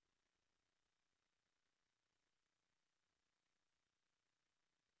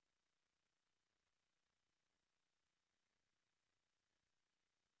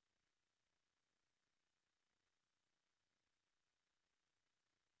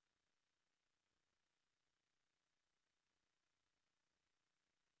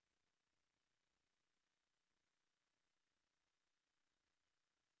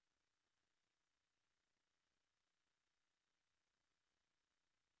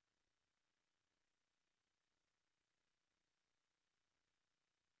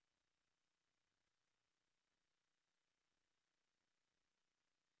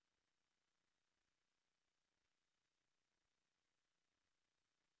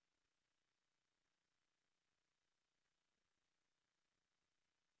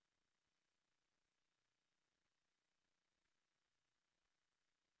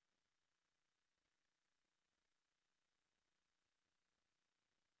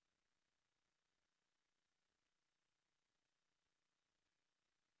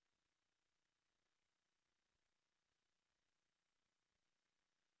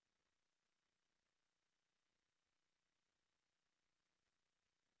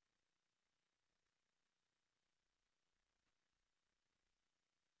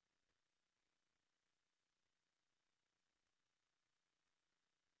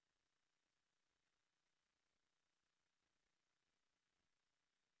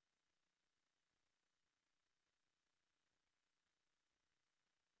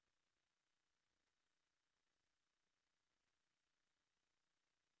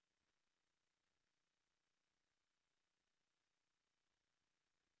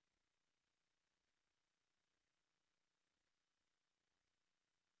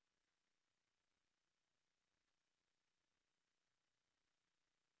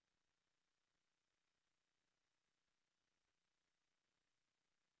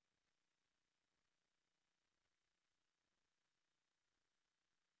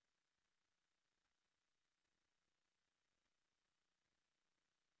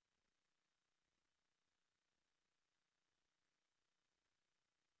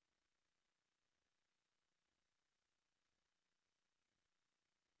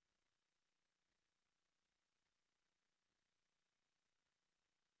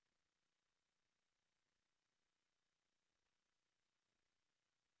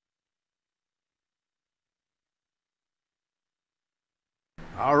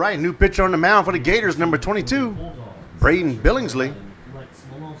 All right, new pitcher on the mound for the Gators, number 22, Braden Billingsley.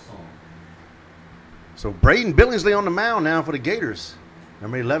 So Braden Billingsley on the mound now for the Gators.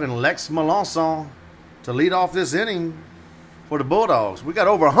 Number 11, Lex Melanson to lead off this inning for the Bulldogs. We got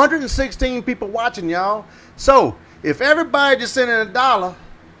over 116 people watching, y'all. So if everybody just sent in $1,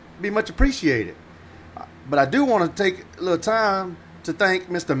 it'd be much appreciated. But I do want to take a little time to thank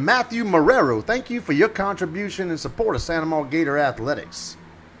Mr. Matthew Marrero. Thank you for your contribution and support of San Amant Gator Athletics.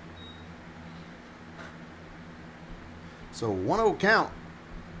 So 1-0 count.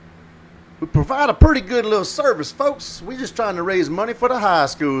 We provide a pretty good little service, folks. We're just trying to raise money for the high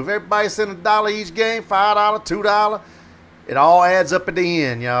school. If everybody send $1 each game, $5, $2, it all adds up at the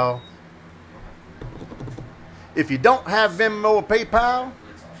end, y'all. If you don't have Venmo or PayPal,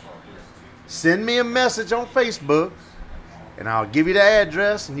 send me a message on Facebook, and I'll give you the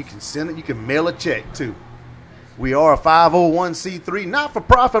address, and you can send it. You can mail a check too. We are a 501c3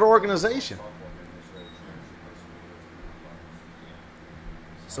 not-for-profit organization.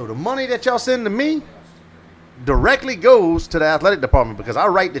 So the money that y'all send to me directly goes to the athletic department because I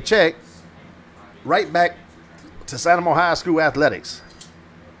write the check right back to San Amant High School Athletics.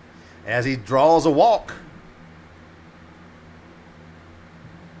 As he draws a walk.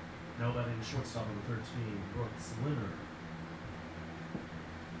 Now batting shortstop number 13, Brooks Leonard.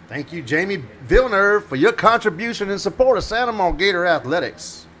 Thank you, Jamie Villeneuve, for your contribution and support of San Amant Gator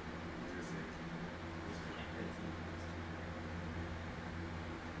Athletics.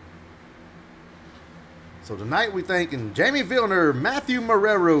 So tonight we thanking Jamie Vilner, Matthew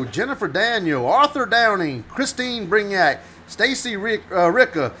Marrero, Jennifer Daniel, Arthur Downing, Christine Brignac, Stacy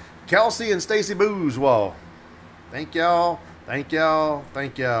Ricka, Kelsey and Stacy Boozwall. Thank y'all, thank y'all,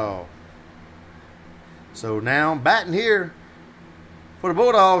 thank y'all. So now batting here for the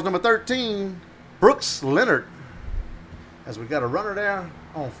Bulldogs, number 13, Brooks Leonard. As we got a runner there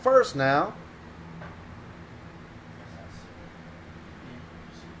on first now.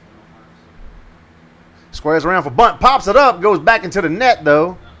 Squares around for bunt, pops it up, goes back into the net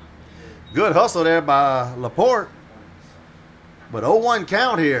though. Good hustle there by Laporte. But 0-1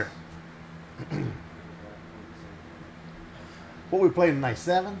 count here. What we playing tonight,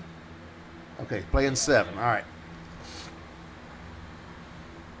 7? Okay, playing 7, all right.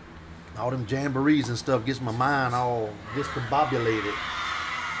 All them jamborees and stuff gets my mind all discombobulated.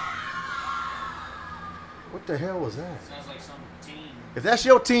 What the hell was that? Sounds like some teen. If that's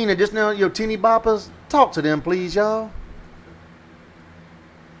your teen and just now your teeny boppers, talk to them, please, y'all.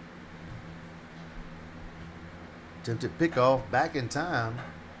 Attempted pickoff back in time.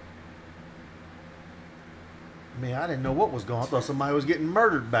 Man, I didn't know what was going on. I thought somebody was getting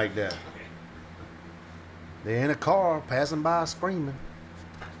murdered back there. They're in a car passing by screaming.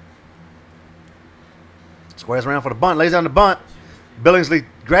 Squares around for the bunt, lays down the bunt. Billingsley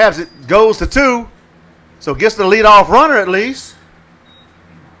grabs it, goes to 2. So gets the leadoff runner at least.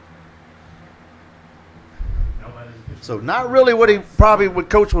 So not really what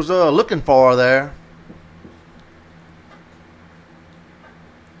coach was looking for there.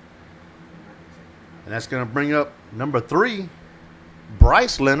 And that's going to bring up number 3,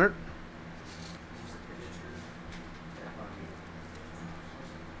 Bryce Leonard.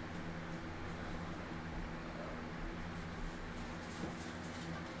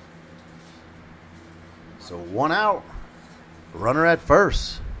 So 1 out, runner at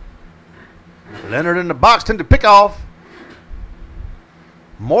first. Leonard in the box, tend to pick off.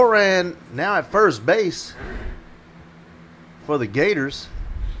 Moran now at first base for the Gators.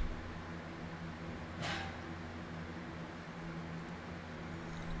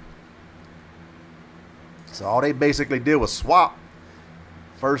 So all they basically did was swap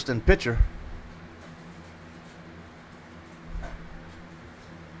first and pitcher.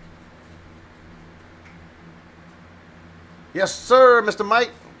 Yes, sir, Mr. Mike.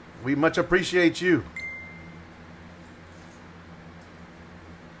 We much appreciate you.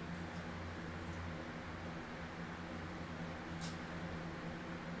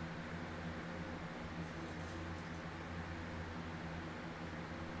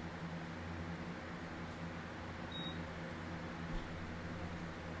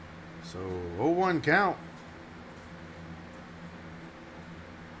 So 0-1 count.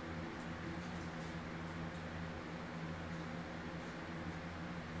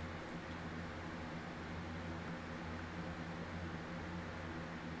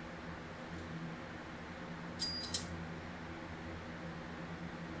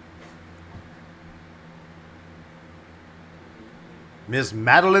 Miss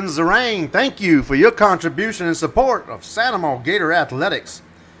Madeline Zarang, thank you for your contribution and support of Sanamo Gator Athletics.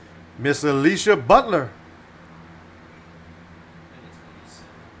 Miss Alicia Butler.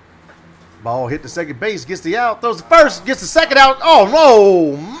 Ball hit the second base, gets the out, throws the first, gets the second out. Oh,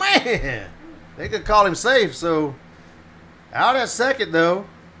 no, man. They could call him safe, so out at second, though.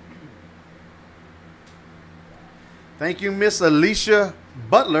 Thank you, Miss Alicia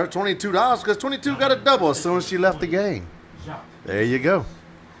Butler, $22, because 22 got a double as soon as she left the game. There you go.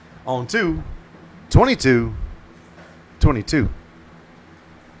 On 2, 22, 22.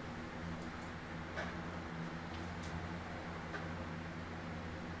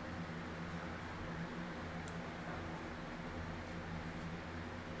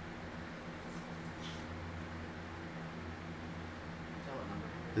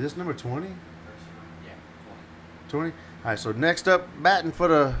 Is this number 20? Yeah, 20? All right, so next up, batting for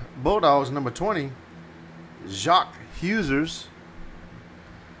the Bulldogs, number 20, Jacques Husers.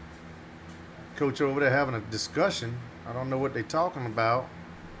 Coach over there having a discussion. I don't know what they're talking about.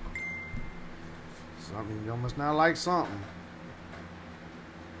 Something, you must not like something.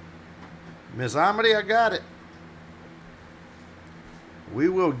 Miss Amity, I got it. We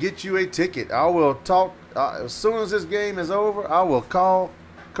will get you a ticket. I will talk, as soon as this game is over, I will call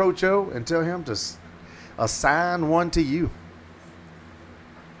Coach O and tell him to assign one to you.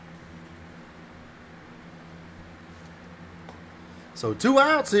 So 2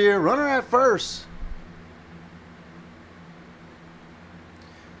 outs here, runner at first.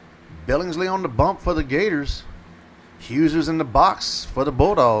 Billingsley on the bump for the Gators. Husers in the box for the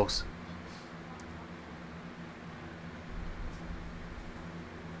Bulldogs.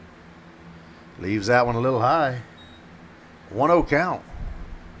 Leaves that one a little high. 1-0 count.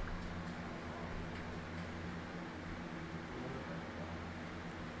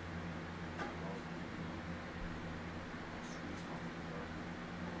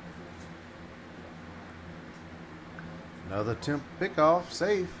 Another attempt pickoff,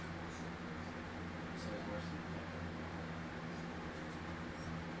 safe.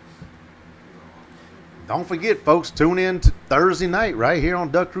 Don't forget, folks, tune in to Thursday night right here on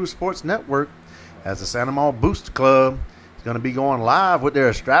Duck Crew Sports Network as the Santa Maria Booster Club is going to be going live with their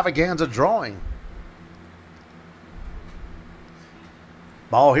extravaganza drawing.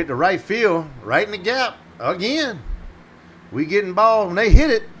 Ball hit the right field, right in the gap again. We getting ball, when they hit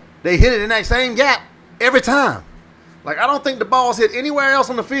it in that same gap every time. Like, I don't think the ball's hit anywhere else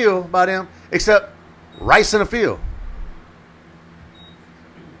on the field by them except right center field.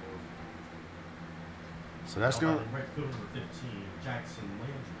 So that's going to. Right field number 15, Jackson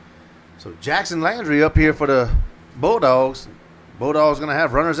Landry. So Jackson Landry up here for the Bulldogs. Bulldogs going to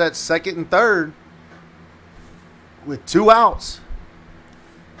have runners at second and third with 2 outs.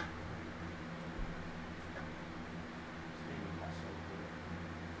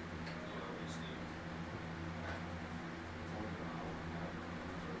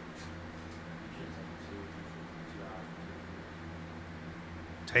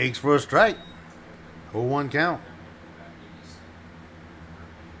 Takes for a strike. 0-1 count.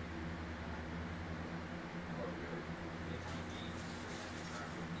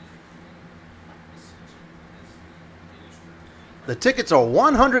 The tickets are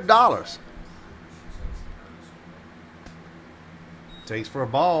 $100. Takes for a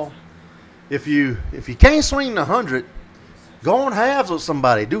ball. If you can't swing the 100, go on halves with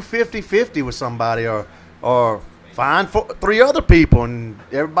somebody. Do 50-50 with somebody, or find 3 other people and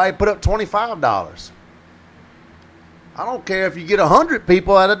everybody put up $25. I don't care if you get 100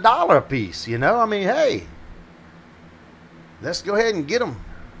 people at $1 a piece, you know? I mean, hey, let's go ahead and get them.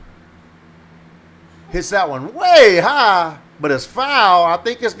 Hits that one way high, but it's foul. I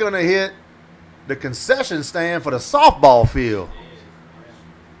think it's going to hit the concession stand for the softball field.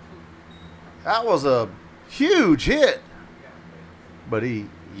 That was a huge hit, but he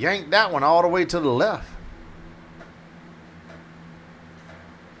yanked that one all the way to the left.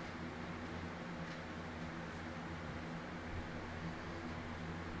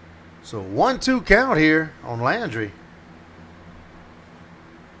 So 1-2 count here on Landry.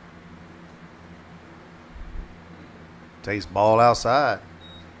 Takes ball outside.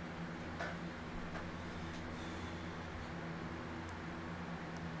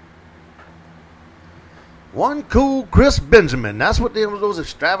 One cool Chris Benjamin. That's what those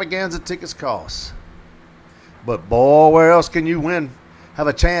extravaganza tickets cost. But boy, where else can you win? Have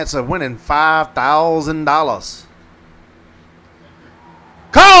a chance of winning $5,000.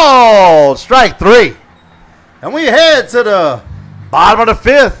 Called strike 3. And we head to the bottom of the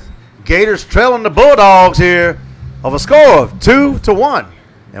 5th. Gators trailing the Bulldogs here of a score of 2-1.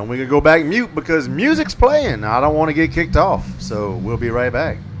 And we're going to go back mute because music's playing. I don't want to get kicked off. So we'll be right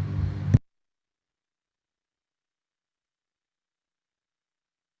back.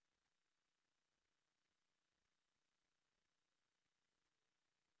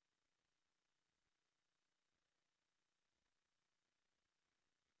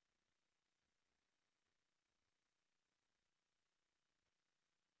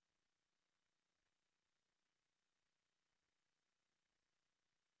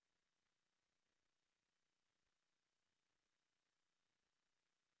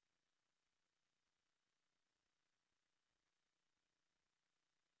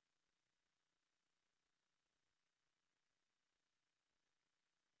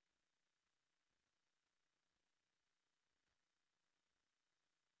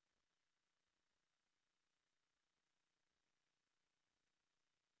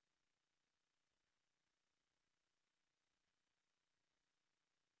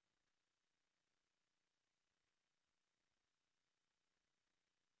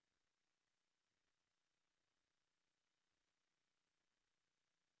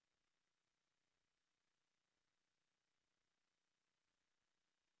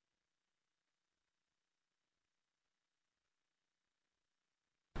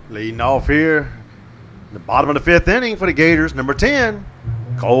 Leading off here, the bottom of the 5th inning for the Gators, number 10,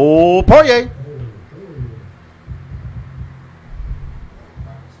 Cole Poirier.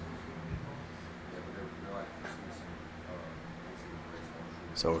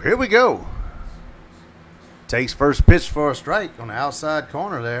 So here we go. Takes first pitch for a strike on the outside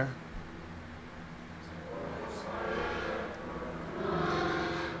corner there.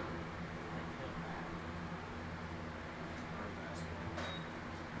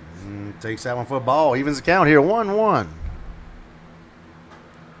 takes that one for a ball. Evens the count here, 1-1.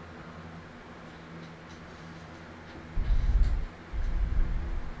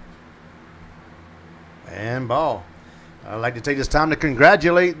 And ball. I'd like to take this time to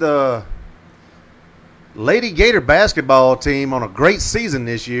congratulate the Lady Gator basketball team on a great season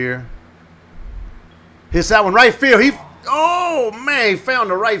this year. Hits that one right field. He found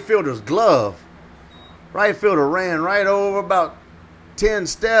the right fielder's glove. Right fielder ran right over about 10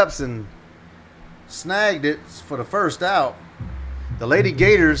 steps and snagged it for the first out. The Lady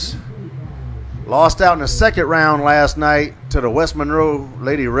Gators lost out in the second round last night to the West Monroe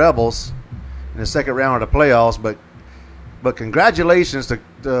Lady Rebels in the second round of the playoffs. But congratulations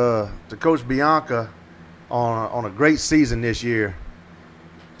to Coach Bianca on a great season this year.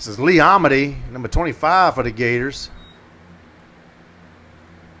 This is Lee Amity, number 25 for the Gators.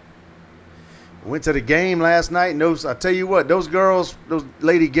 Went to the game last night, and I tell you what, those girls, those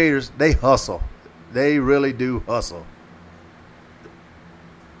Lady Gators, they hustle. They really do hustle.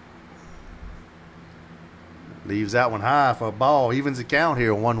 Leaves that one high for a ball. Evens the count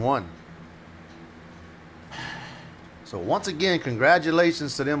here, 1-1. So once again,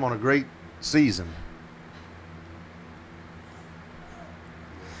 congratulations to them on a great season.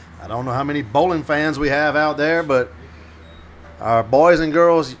 I don't know how many bowling fans we have out there, but our boys and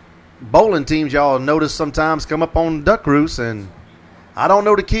girls bowling teams, y'all notice sometimes come up on duck roosts, and I don't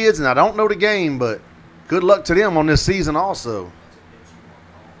know the kids and I don't know the game, but good luck to them on this season also.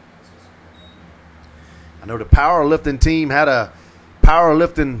 I know the powerlifting team had a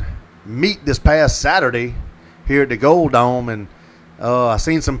powerlifting meet this past Saturday here at the Gold Dome, and I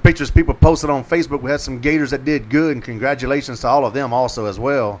seen some pictures people posted on Facebook. We had some Gators that did good, and congratulations to all of them also as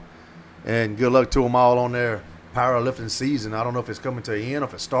well. And good luck to them all on their powerlifting season. I don't know if it's coming to an end, or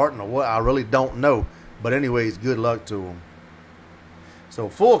if it's starting, or what. I really don't know. But anyways, good luck to them. So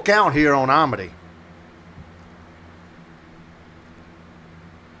full count here on Amity.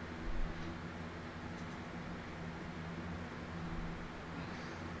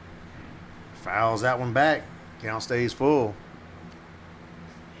 Fouls that one back. Count stays full.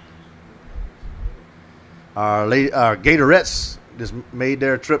 Our Gatorettes just made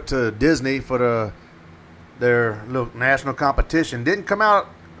their trip to Disney for their little national competition. Didn't come out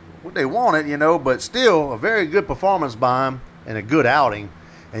what they wanted, but still a very good performance by them and a good outing.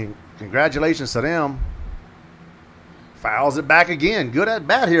 And congratulations to them. Fouls it back again. Good at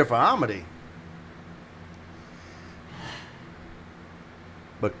bat here for Amity.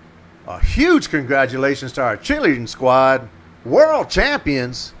 But a huge congratulations to our cheerleading squad, world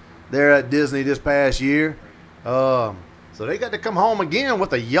champions there at Disney this past year. So they got to come home again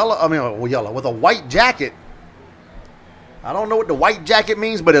with with a white jacket. I don't know what the white jacket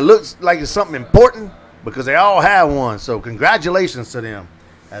means, but it looks like it's something important because they all have one. So congratulations to them.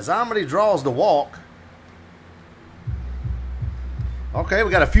 As Amity draws the walk. Okay,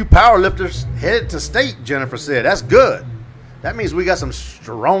 we got a few power lifters headed to state, Jennifer said. That's good. That means we got some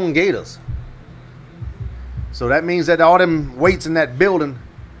strong Gators. So that means that all them weights in that building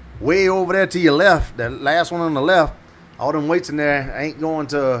way over there to your left, that last one on the left, all them weights in there ain't going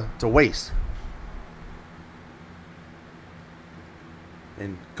to waste.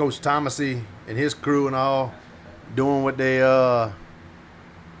 And Coach Thomasy and his crew and all doing what they know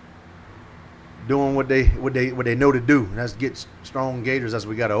to do. And that's get strong Gators. As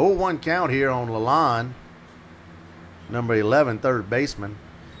we got a 0-1 count here on Lalonde, number 11, third baseman.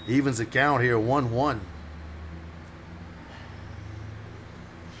 Evens the count here, 1-1.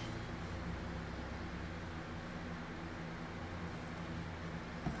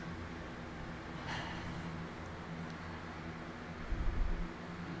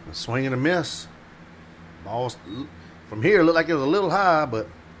 A swing and a miss. Ball from here looked like it was a little high, but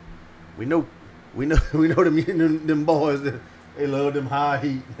we know them boys. They love them high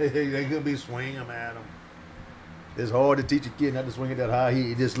heat. They could be swinging them at them. It's hard to teach a kid not to swing at that high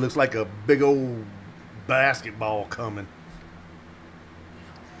heat. It just looks like a big old basketball coming.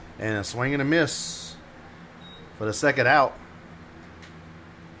 And a swing and a miss for the second out.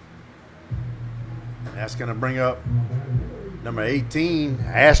 That's going to bring up number 18,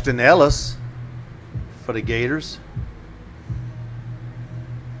 Ashton Ellis for the Gators.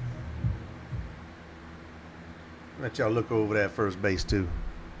 Let y'all look over that first base too.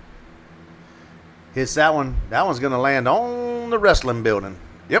 Hits that one. That one's going to land on the wrestling building.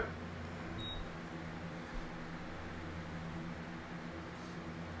 Yep.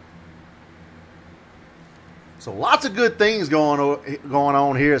 So lots of good things going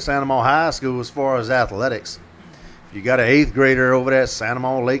on here at Santa Monica High School as far as athletics. You got an 8th grader over there at Santa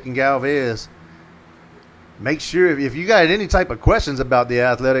Monica Lake and Galvez make sure if you got any type of questions about the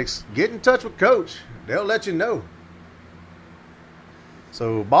athletics, get in touch with Coach. They'll let you know.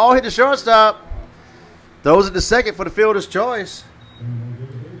 So ball hit the shortstop. Throws it to second for the fielder's choice.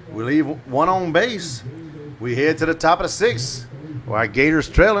 We leave one on base. We head to the top of the sixth. Where our Gators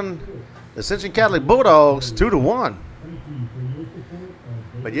trailing the Ascension Catholic Bulldogs 2-1.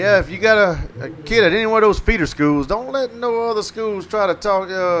 But yeah, if you got a kid at any one of those feeder schools, don't let no other schools try to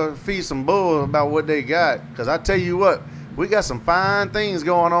talk, feed some bull about what they got. Because I tell you what, we got some fine things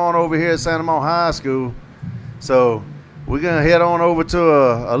going on over here at Santa Monica High School. So we're going to head on over to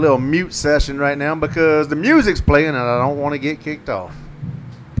a little mute session right now because the music's playing and I don't want to get kicked off.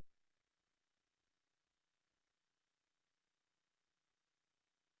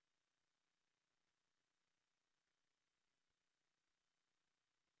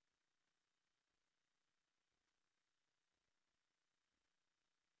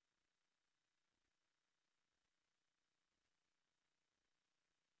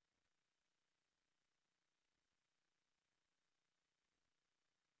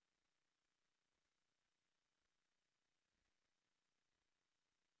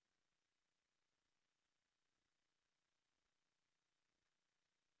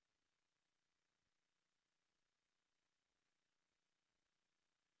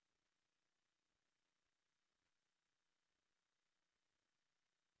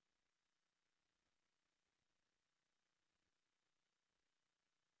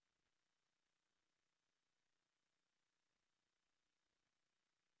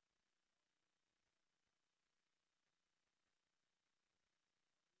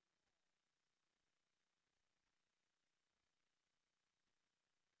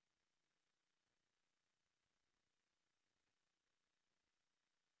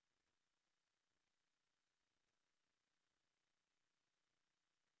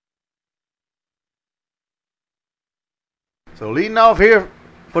 So leading off here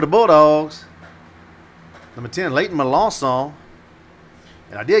for the Bulldogs, number 10, Leighton Melanson.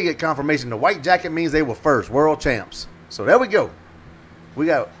 And I did get confirmation the white jacket means they were first, world champs. So there we go. We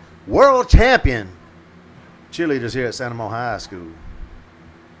got world champion cheerleaders here at Santa Monica High School.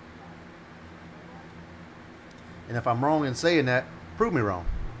 And if I'm wrong in saying that, prove me wrong.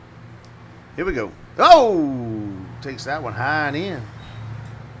 Here we go. Oh! Takes that one high and in.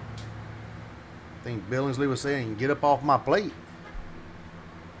 I think Billingsley was saying, get up off my plate.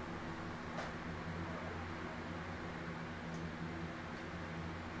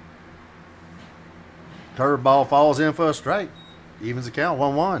 Curveball falls in for a strike. Evens the count,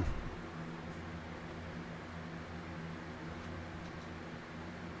 1-1.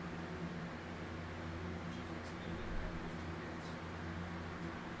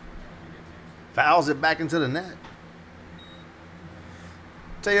 Fouls it back into the net.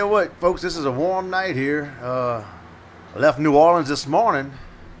 Tell you what, folks, this is a warm night here. I left New Orleans this morning.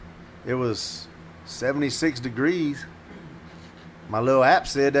 It was 76 degrees. My little app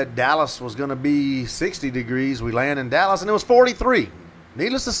said that Dallas was going to be 60 degrees. We land in Dallas, and it was 43.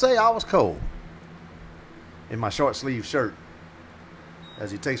 Needless to say, I was cold in my short sleeve shirt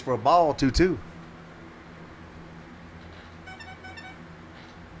as he takes for a ball, 2-2.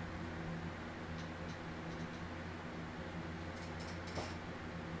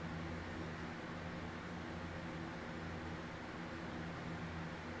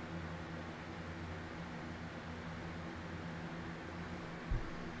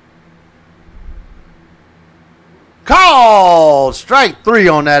 Called strike 3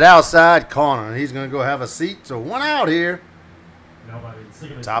 on that outside corner. He's going to go have a seat. So 1 out here.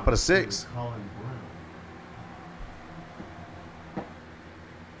 Top of the 6th.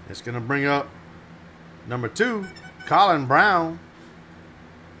 It's going to bring up number 2, Colin Brown.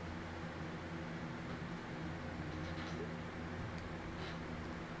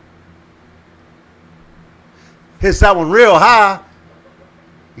 Hits that one real high.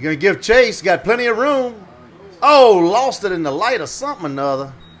 You're going to give chase. Got plenty of room. Oh, lost it in the light or something or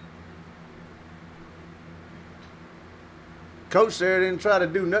another. Coach there didn't try to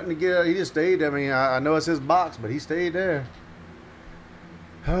do nothing to get out. He just stayed. I mean, I know it's his box, but he stayed there.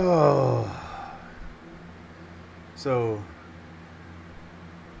 Oh. So,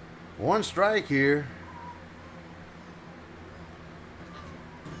 1 strike here.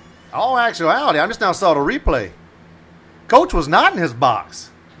 All actuality, I just now saw the replay. Coach was not in his box.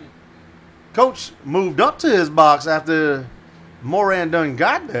 Coach moved up to his box after Moran done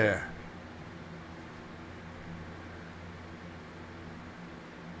got there.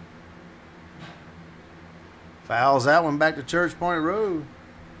 Fouls that one back to Church Point Road.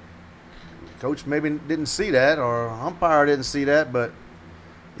 Coach maybe didn't see that, or umpire didn't see that, but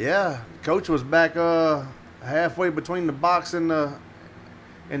yeah, Coach was back halfway between the box and the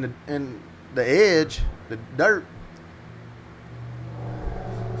edge, the dirt.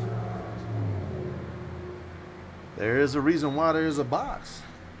 There is a reason why there is a box.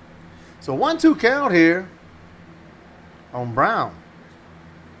 So 1-2 count here on Brown.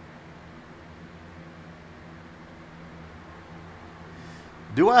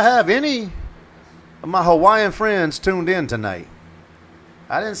 Do I have any of my Hawaiian friends tuned in tonight?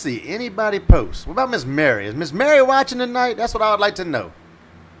 I didn't see anybody post. What about Miss Mary? Is Miss Mary watching tonight? That's what I would like to know.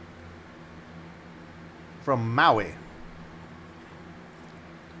 From Maui.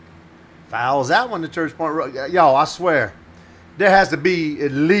 Fouls that one to Church Point Road. Y'all, I swear, there has to be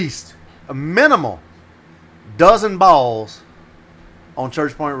at least a minimal dozen balls on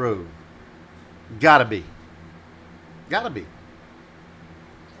Church Point Road. Gotta be. Gotta be.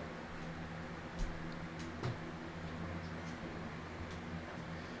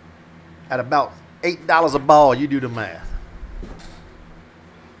 At about $8 a ball, you do the math.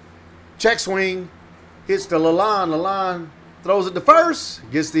 Check swing, hits the Lalon. Lalon throws it to first,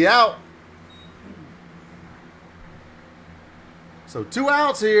 gets the out. So 2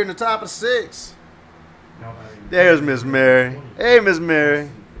 outs here in the top of 6. There's Miss Mary. Hey, Miss Mary.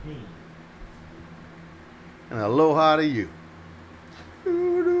 And aloha to you.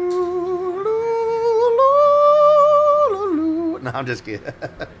 No, I'm just kidding.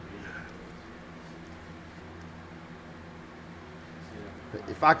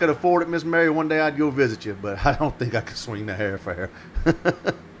 If I could afford it, Miss Mary, one day I'd go visit you, but I don't think I could swing the hair fair.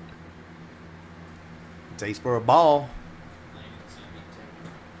 Takes for a ball.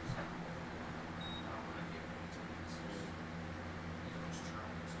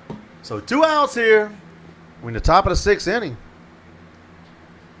 So 2 outs here. We're in the top of the 6th inning.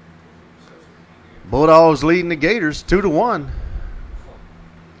 Bulldogs leading the Gators 2-1.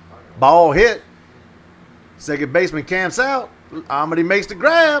 Ball hit. Second baseman camps out. Amant makes the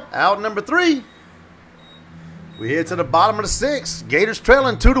grab. Out number 3. We head to the bottom of the 6th. Gators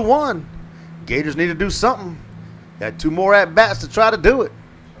trailing 2-1. Gators need to do something. Got 2 more at-bats to try to do it.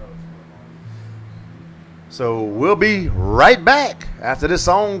 So we'll be right back after this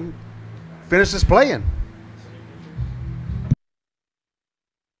song finishes playing.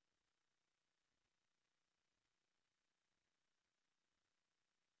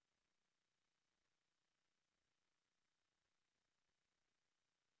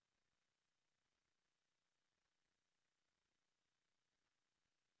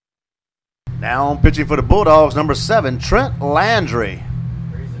 Now pitching for the Bulldogs, number 7, Trent Landry.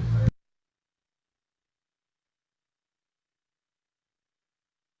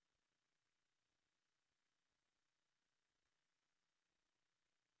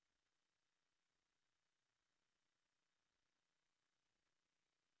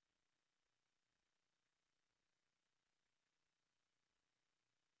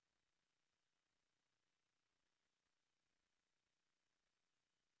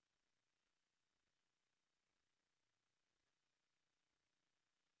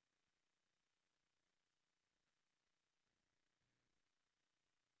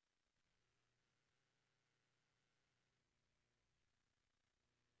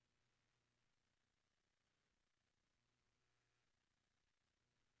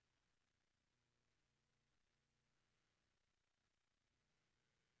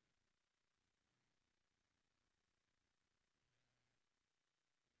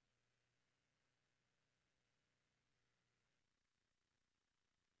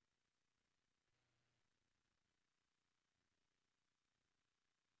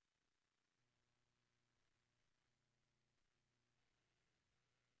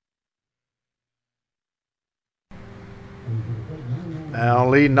 Now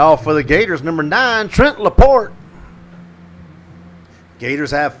leading off for the Gators, number 9, Trent Laporte.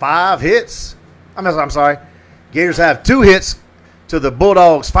 Gators have 5 hits. I'm sorry. Gators have 2 hits to the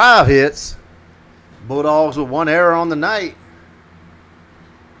Bulldogs' 5 hits. Bulldogs with 1 error on the night.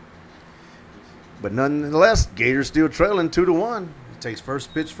 But nonetheless, Gators still trailing 2-1. It takes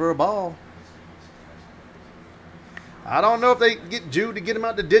first pitch for a ball. I don't know if they get Jude to get him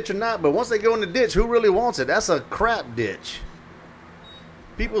out the ditch or not, but once they go in the ditch, who really wants it? That's a crap ditch.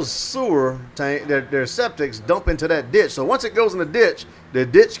 People's sewer tank, their septics dump into that ditch. So once it goes in the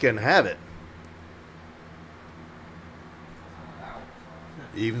ditch can have it.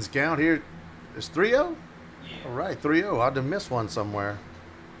 Evens count here. It's 3-0? Yeah. All right, 3-0. I'd have missed one somewhere.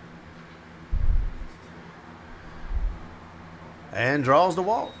 And draws the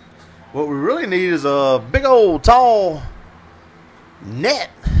walk. What we really need is a big old tall net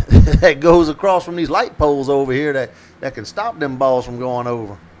that goes across from these light poles over here that can stop them balls from going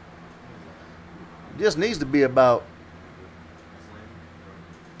over. just needs to be about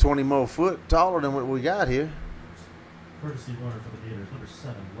 20 more foot taller than what we got here. Courtesy runner for the Gators, number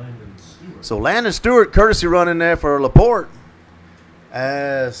 7, Landon Stewart. So Landon Stewart, courtesy run in there for Laporte.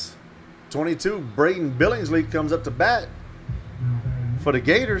 As 22, Braden Billingsley comes up to bat for the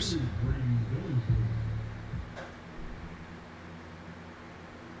Gators.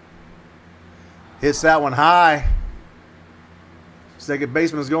 Hits that one high. Second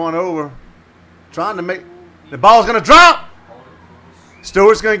baseman's going over. Trying to make, the ball's going to drop.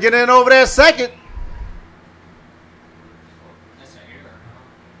 Stewart's going to get in over there second.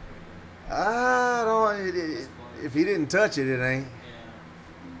 I don't, if he didn't touch it, it ain't.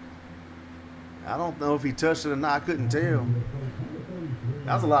 I don't know if he touched it or not. I couldn't tell.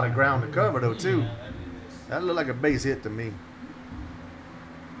 That was a lot of ground to cover, though, too. That looked like a base hit to me.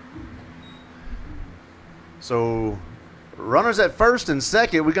 So, runners at first and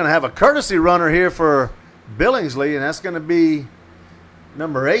second. We're going to have a courtesy runner here for Billingsley, and that's going to be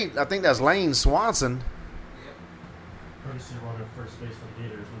number 8. I think that's Lane Swanson. Courtesy runner first base for the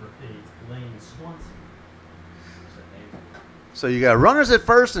Gators, number 8, Lane Swanson. So you got runners at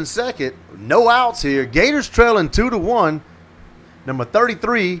first and second, no outs here. Gators trailing 2-1. Number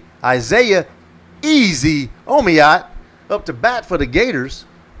 33, Isaiah Easy Omiat, up to bat for the Gators.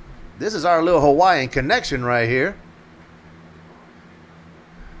 This is our little Hawaiian connection right here.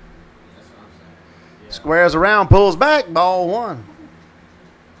 Squares around, pulls back, ball 1.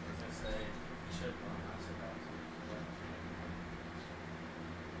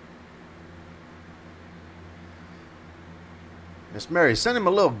 Miss Mary, send him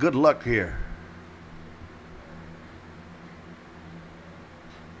a little good luck here.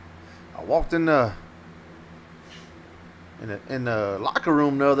 I walked in the locker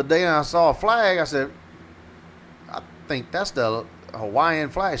room the other day and I saw a flag. I said, I think that's the Hawaiian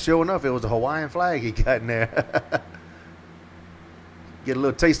flag. Sure enough, it was a Hawaiian flag he got in there. Get a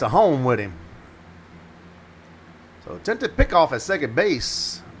little taste of home with him. So attempted pickoff at second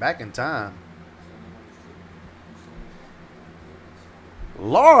base. Back in time.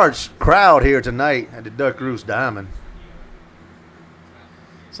 Large crowd here tonight at the Duck Roost Diamond.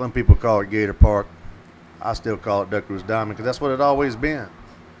 Some people call it Gator Park. I still call it Duck Roost Diamond because that's what it always been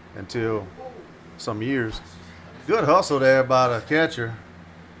until some years. Good hustle there by the catcher.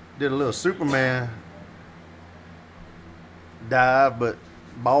 Did a little Superman dive, but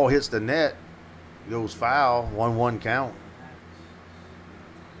ball hits the net. Goes foul. 1-1 count.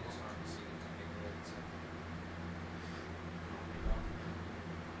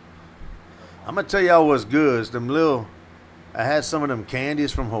 I'm going to tell y'all what's good. It's them little, I had some of them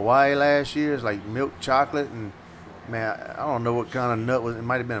candies from Hawaii last year. It's like milk chocolate. And, man, I don't know what kind of nut was. It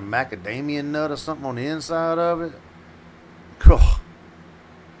might have been a macadamia nut or something on the inside of it. Oh,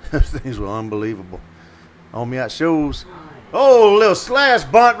 those things were unbelievable. On me out shows. Oh, little slash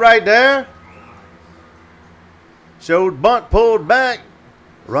bunt right there. Showed bunt, pulled back.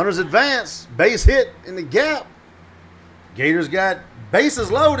 Runners advance. Base hit in the gap. Gators got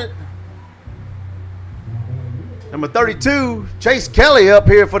bases loaded. Number 32, Chase Kelly up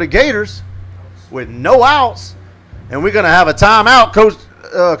here for the Gators with no outs. And we're going to have a timeout.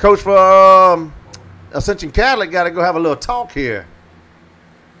 Coach for Ascension Catholic got to go have a little talk here.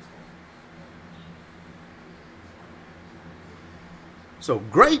 So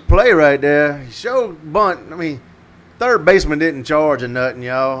great play right there. He showed bunt. I mean, third baseman didn't charge or nothing,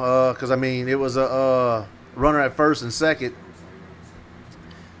 y'all. Because, I mean, it was a runner at first and second.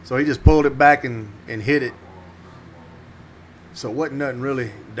 So he just pulled it back and hit it. So wasn't nothing really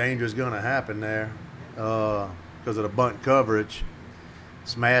dangerous going to happen there because of the bunt coverage.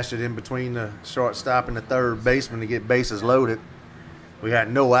 Smashed it in between the shortstop and the third baseman to get bases loaded. We had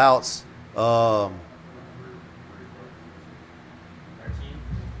no outs.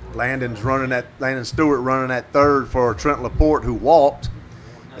 Landon Stewart running at third for Trent Laporte, who walked.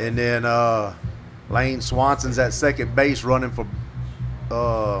 And then Lane Swanson's at second base running for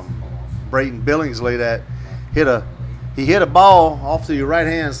Braden Billingsley that he hit a ball off to your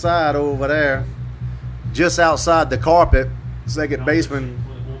right-hand side over there, just outside the carpet. Second baseman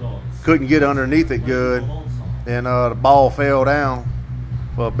couldn't get underneath it good, and the ball fell down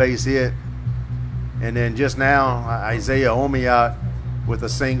for a base hit. And then just now, Isaiah Omiat with a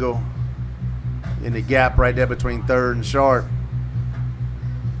single in the gap right there between third and short.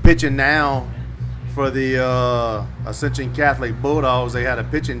 Pitching now for the Ascension Catholic Bulldogs. They had a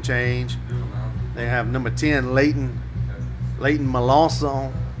pitching change. They have number 10, Leighton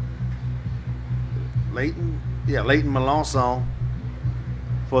Melanson. Leighton Melanson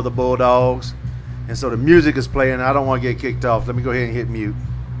for the Bulldogs. And so the music is playing. I don't want to get kicked off. Let me go ahead and hit mute.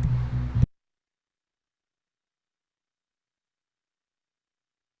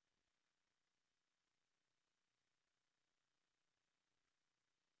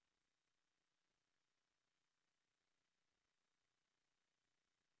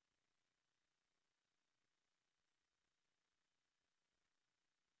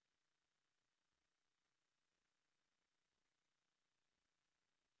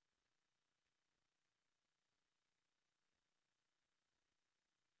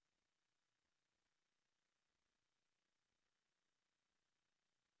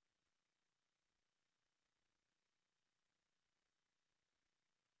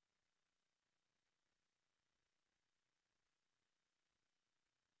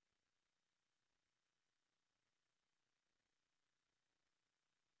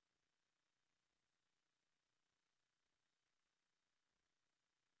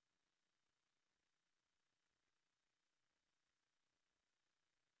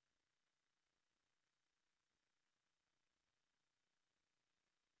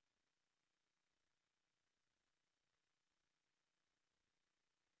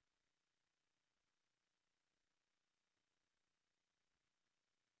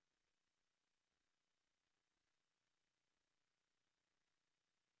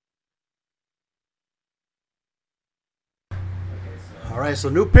 All right, so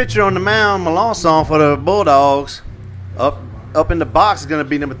new pitcher on the mound, Melanson for the Bulldogs. Up in the box is going to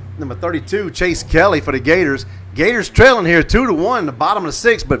be number 32, Chase Kelly for the Gators. Gators trailing here 2-1, the bottom of the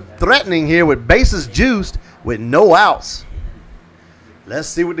sixth, but threatening here with bases juiced with no outs. Let's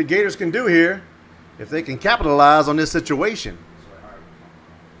see what the Gators can do here, if they can capitalize on this situation.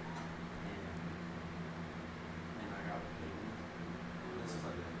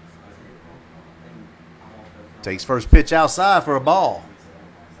 Takes first pitch outside for a ball.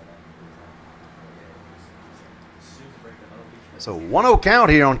 So 1-0 count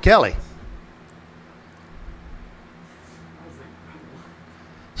here on Kelly.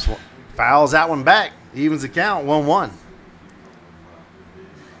 Fouls that one back. Evens the count, 1-1.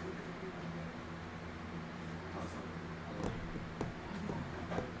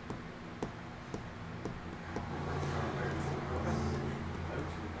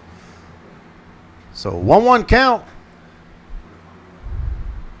 So 1-1 count.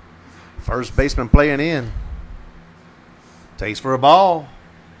 First baseman playing in. Takes for a ball.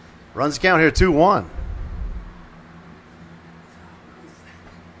 Runs the count here 2-1.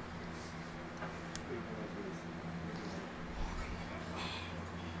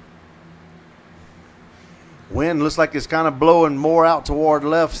 Wind looks like it's kind of blowing more out toward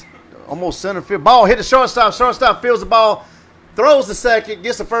left. Almost center field. Ball hit the shortstop. Shortstop fields the ball. Throws the second.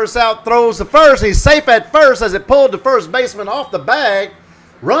 Gets the first out. Throws the first. He's safe at first as it pulled the first baseman off the bag.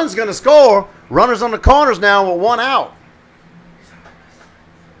 Run's going to score. Runners on the corners now with 1 out.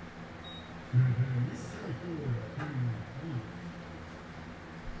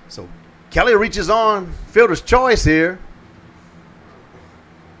 So Kelly reaches on fielder's choice here.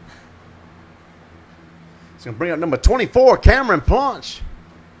 He's going to bring up number 24, Cameron Plunch,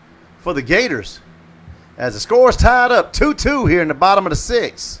 for the Gators. As the score is tied up 2-2 here in the bottom of the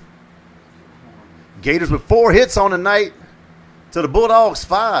sixth. Gators with 4 hits on the night to the Bulldogs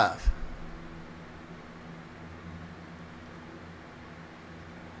 5.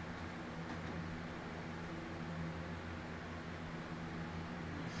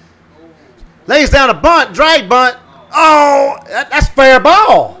 Lays down a bunt, drag bunt. Oh, that's fair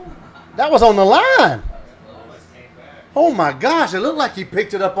ball. That was on the line. Oh, my gosh. It looked like he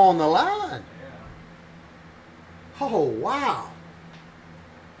picked it up on the line. Oh, wow.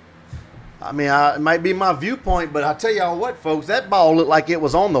 I mean, it might be my viewpoint, but I'll tell y'all what, folks. That ball looked like it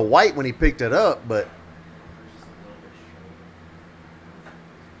was on the white when he picked it up, but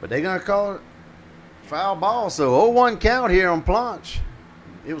they're going to call it foul ball. So 0-1 count here on Plunch.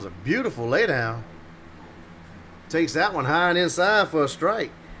 It was a beautiful laydown. Takes that one high and inside for a strike.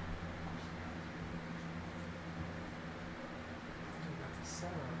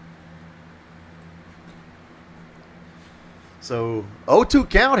 So 0-2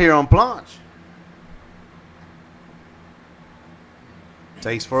 count here on Plunch.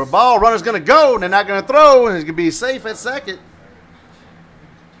 Takes for a ball. Runner's going to go, and they're not going to throw, and he's going to be safe at second.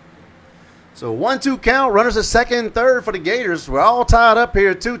 So 1-2 count. Runners at second and third for the Gators. We're all tied up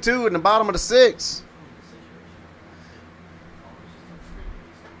here, 2-2 in the bottom of the sixth.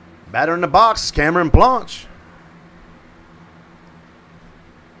 Batter in the box, Cameron Plunch.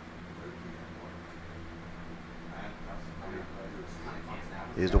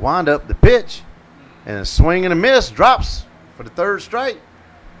 Here's the windup, the pitch, and a swing and a miss. Drops for the third strike.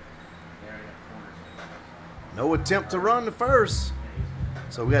 No attempt to run the first.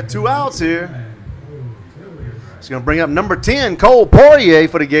 So we got 2 outs here. It's going to bring up number 10, Cole Poirier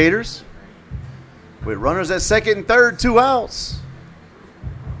for the Gators. With runners at second and third, 2 outs.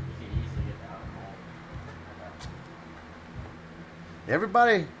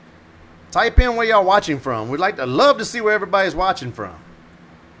 Everybody, type in where y'all watching from. We'd love to see where everybody's watching from.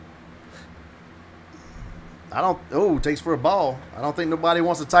 Takes for a ball. I don't think nobody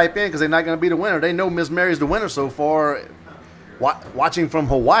wants to type in because they're not going to be the winner. They know Miss Mary's the winner so far. Watching from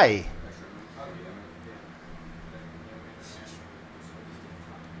Hawaii.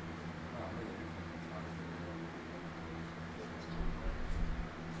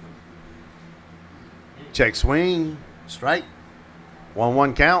 Check swing, strike.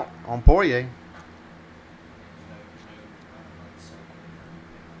 1-1 count on Poirier.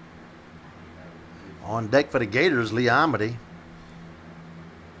 On deck for the Gators, Lee Amity.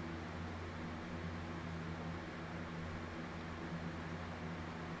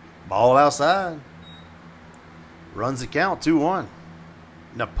 Ball outside. Runs the count, 2-1.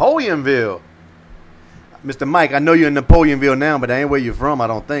 Napoleonville. Mr. Mike, I know you're in Napoleonville now, but that ain't where you're from, I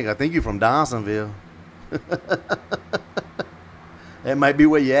don't think. I think you're from Dawsonville. That might be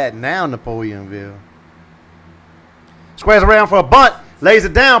where you're at now, Napoleonville. Squares around for a bunt. Lays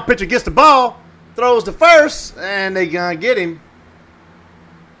it down. Pitcher gets the ball. Throws to first. And they gonna get him.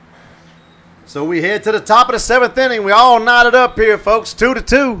 So we head to the top of the 7th inning. We all knotted up here, folks.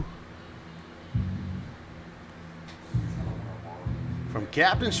 2-2. From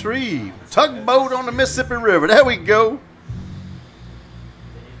Captain Shreve. Tugboat on the Mississippi River. There we go.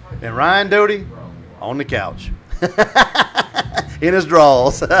 And Ryan Doty on the couch. In his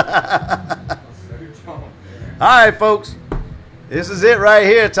drawers. All right, folks. This is it right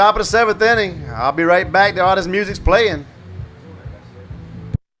here. Top of the 7th inning. I'll be right back to all this music's playing.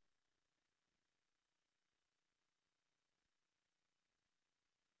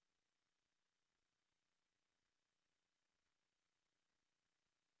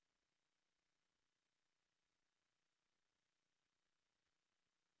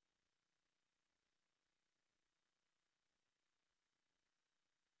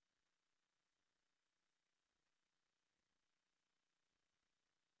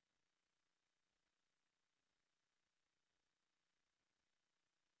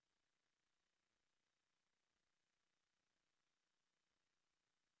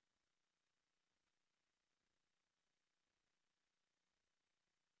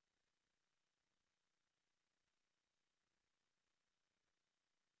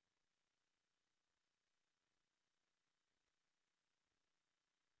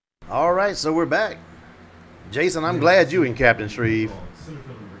 All right, so we're back. Jason, I'm glad you in Captain Shreve. Center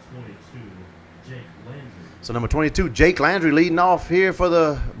field number 22, Jake Landry. So number 22, Jake Landry leading off here for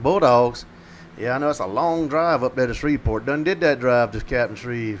the Bulldogs. Yeah, I know it's a long drive up there to Shreveport. Done did that drive to Captain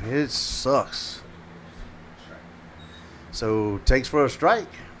Shreve. It sucks. So takes for a strike.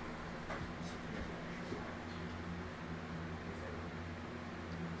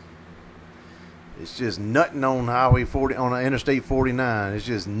 It's just nutting on Highway 40 on Interstate 49. It's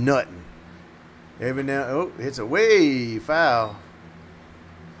just nutting. Every now, oh, hits a way foul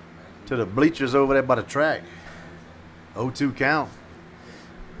to the bleachers over there by the track. 0-2 count.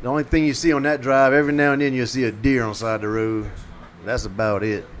 The only thing you see on that drive, every now and then you'll see a deer on the side of the road. That's about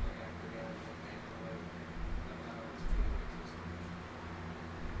it.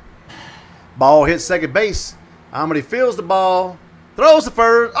 Ball hits second base. Amant fields the ball. Throws the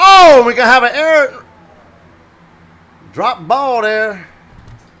first. Oh, we can have an error. Drop ball there.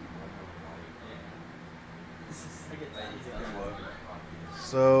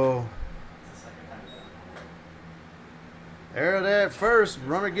 So, error there at first.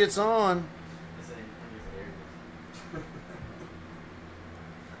 Runner gets on.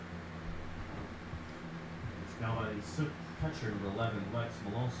 Now by the catcher number 11, Lex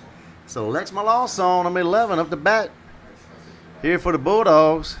Malonzo. So Lex Malonzo, number 11, up the bat. Here for the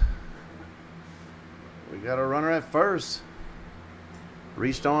Bulldogs. We got a runner at first.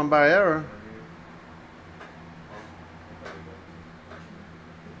 Reached on by error.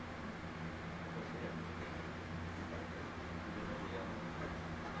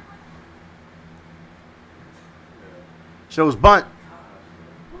 Shows bunt.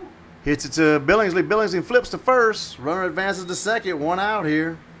 Hits it to Billingsley. Billingsley flips to first. Runner advances to second. One out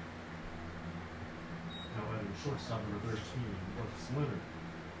here. Now by the shortstop number 13, Brooks Leonard.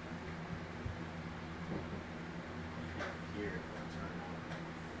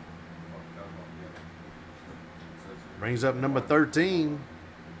 Brings up number 13,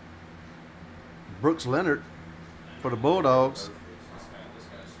 Brooks Leonard for the Bulldogs.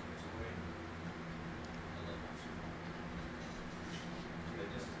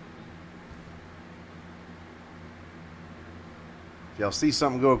 If y'all see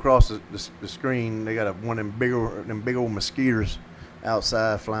something go across the screen, they got one of them big old mosquitoes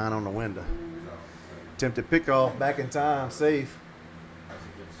outside flying on the window. Attempted pickoff back in time, safe.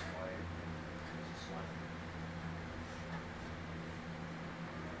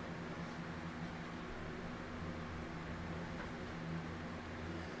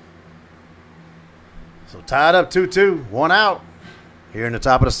 So tied up 2-2, one out here in the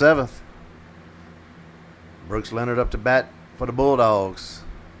top of the 7th. Brooks Leonard up to bat for the Bulldogs.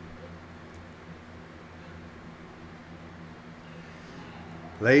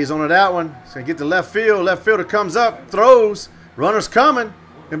 Lays on to that one. It's going to get to left field. Left fielder comes up, throws. Runner's coming.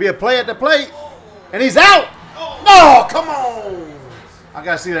 Going to be a play at the plate. And he's out. Oh, come on. I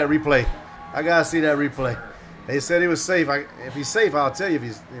got to see that replay. They said he was safe. If he's safe, I'll tell you.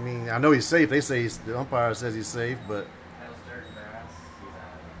 I know he's safe. They say the umpire says he's safe, but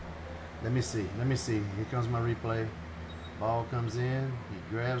let me see. Here comes my replay. Ball comes in. He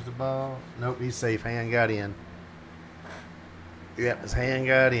grabs the ball. Nope, he's safe. Hand got in. Yep, his hand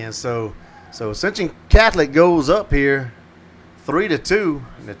got in. So Ascension Catholic goes up here, 3-2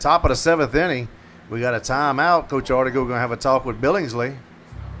 in the top of the 7th inning. We got a timeout. Coach Artigo gonna have a talk with Billingsley.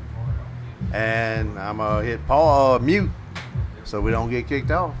 And I'm going to hit mute so we don't get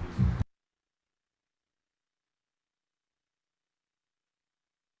kicked off.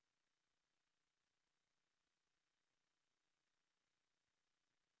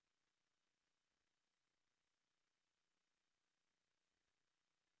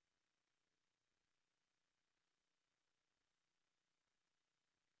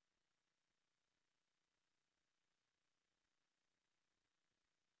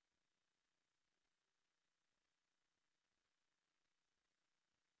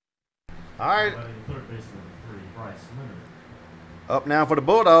 All right. Batting third base, number 3, Bryce Leonard. Up now for the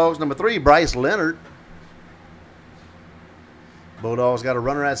Bulldogs, number 3, Bryce Leonard. Bulldogs got a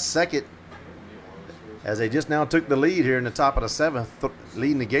runner at second as they just now took the lead here in the top of the 7th,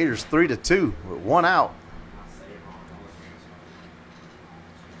 leading the Gators 3-2 with 1 out.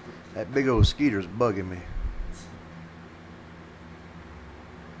 That big old skeeter's bugging me.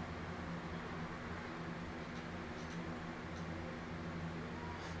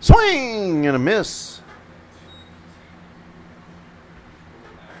 Swing and a miss.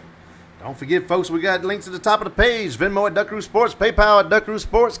 Don't forget, folks, we got links at the top of the page. Venmo at Duck Roost Sports, PayPal at Duck Roost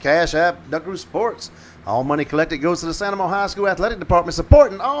Sports, Cash App, Duck Roost Sports. All money collected goes to the Santa Mo High School Athletic Department,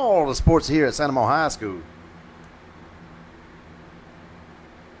 supporting all the sports here at Santa Mo High School.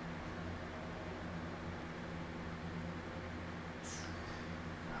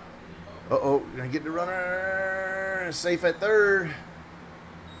 Uh-oh, gonna get the runner safe at third.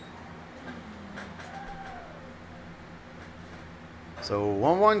 So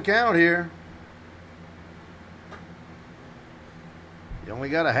 1-1 count here. You only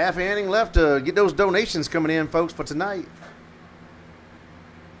got a half inning left to get those donations coming in, folks, for tonight.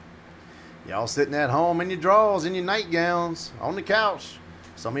 Y'all sitting at home in your drawers, in your nightgowns, on the couch.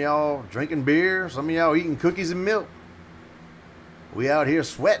 Some of y'all drinking beer, some of y'all eating cookies and milk. We out here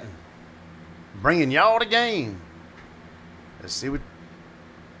sweating, bringing y'all the game. Let's see what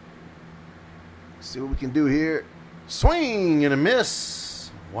we can do here. Swing and a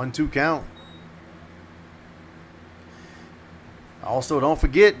miss. 1-2 count. Also, don't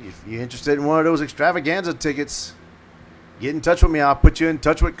forget, if you're interested in one of those extravaganza tickets, get in touch with me. I'll put you in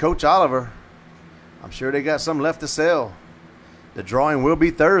touch with Coach Oliver. I'm sure they got some left to sell. The drawing will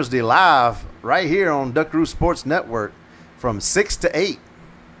be Thursday live right here on Duck Roost Sports Network from 6 to 8.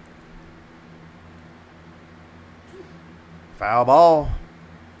 Foul ball.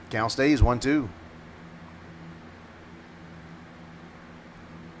 Count stays 1-2.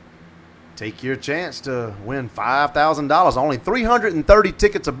 Take your chance to win $5,000. Only 330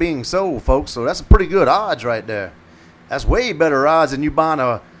 tickets are being sold, folks, so that's a pretty good odds right there. That's way better odds than you buying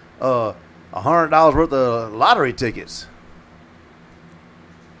a $100 worth of lottery tickets.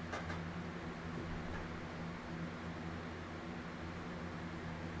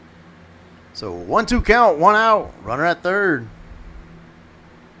 So 1-2 count, 1 out, runner at third.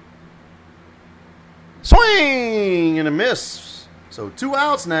 Swing and a miss. So 2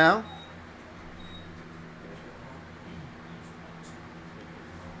 outs now.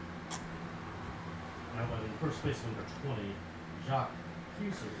 First base number 20, Jacques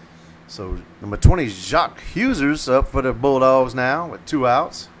Husers. So number 20, Jacques Husers up for the Bulldogs now with 2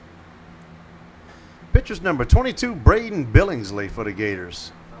 outs. Pitcher's number 22, Braden Billingsley for the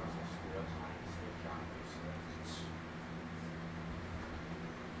Gators.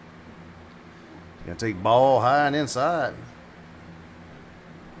 Gonna take ball high and inside.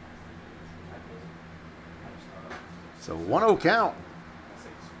 So 1-0 count.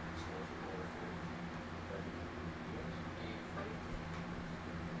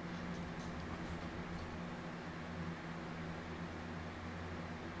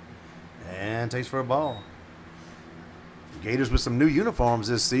 And takes for a ball. Gators with some new uniforms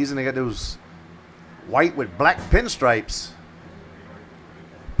this season. They got those white with black pinstripes.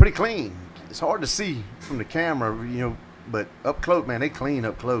 Pretty clean. It's hard to see from the camera, you know, but up close, man, they clean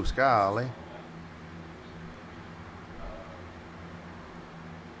up close. Golly.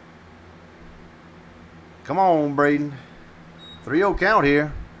 Come on, Braden. 3-0 count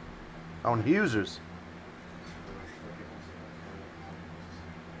here on Husers.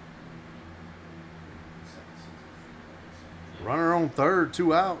 Runner on third,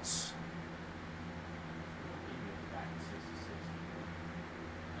 2 outs.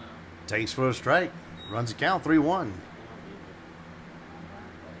 Takes for a strike. Runs the count 3-1.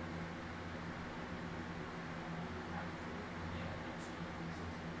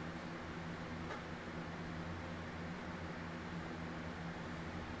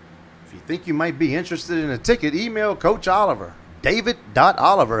 If you think you might be interested in a ticket, email Coach Oliver.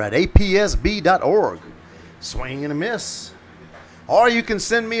 david.oliver@apsb.org. Swing and a miss. Or you can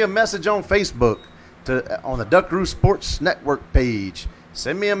send me a message on Facebook on the Duck Roost Sports Network page.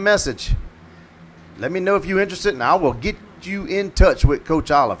 Send me a message. Let me know if you're interested, and I will get you in touch with Coach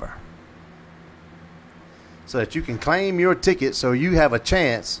Oliver so that you can claim your ticket so you have a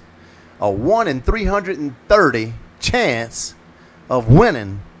chance, a 1 in 330 chance of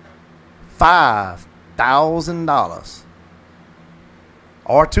winning $5,000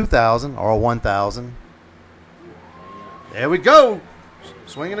 or $2,000 or $1,000. There we go.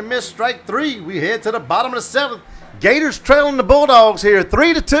 Swing and a miss, strike 3. We head to the bottom of the 7th. Gators trailing the Bulldogs here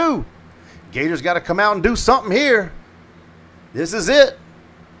 3-2. Gators got to come out and do something here. This is it.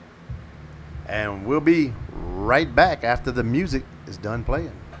 And we'll be right back after the music is done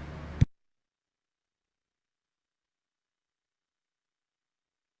playing.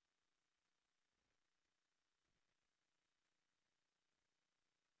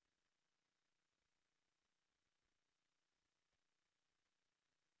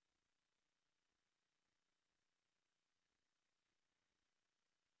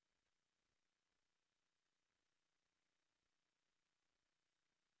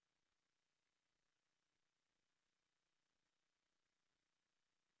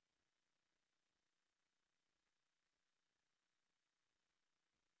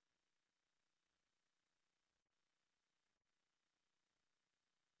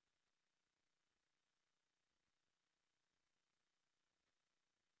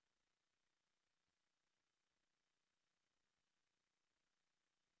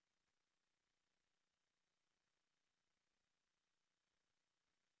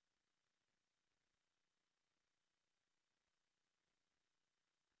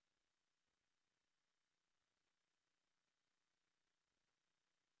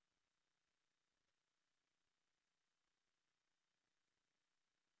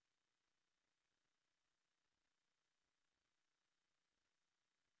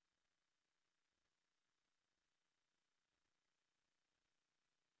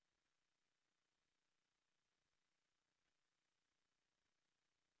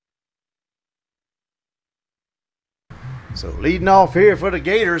 So leading off here for the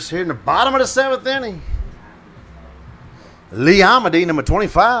Gators here in the bottom of the 7th inning, Lee Amant, number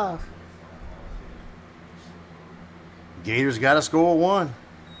 25. Gators got to score 1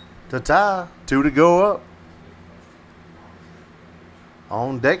 to tie, 2 to go up.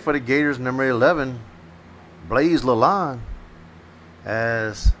 On deck for the Gators, number 11, Blaze Lalonde,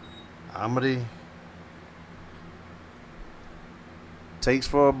 as Amant takes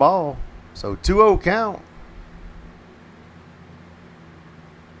for a ball. So 2-0 count.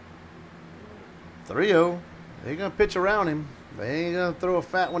 3-0. They're going to pitch around him. They ain't going to throw a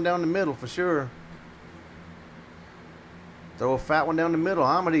fat one down the middle for sure. Throw a fat one down the middle.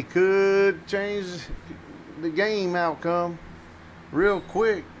 Amant could change the game outcome real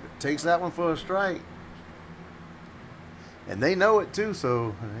quick. Takes that one for a strike. And they know it too,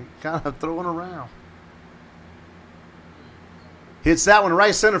 so they kind of throwing around. Hits that one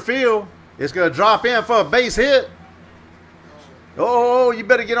right center field. It's going to drop in for a base hit. Oh, you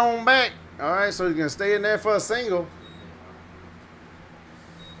better get on back. All right, so he's going to stay in there for a single.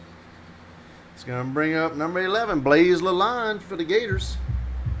 It's going to bring up number 11, Blaze Lalonde for the Gators.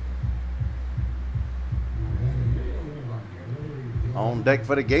 On deck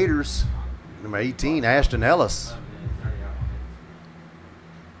for the Gators, number 18, Ashton Ellis.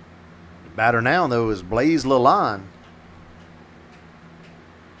 The batter now, though, is Blaze Lalonde,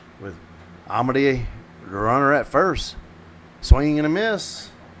 with Amant, the runner at first. Swing and a miss.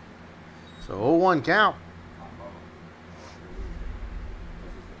 So 0-1 count.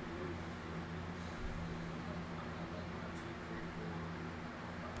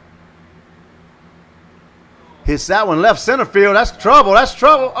 Hits that one left center field. That's trouble. That's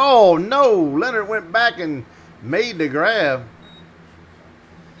trouble. Oh, no. Leonard went back and made the grab.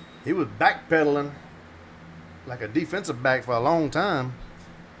 He was backpedaling like a defensive back for a long time.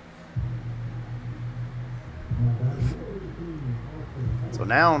 So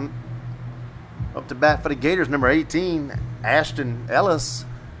now up to bat for the Gators, number 18, Ashton Ellis.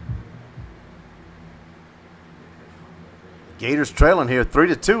 Gators trailing here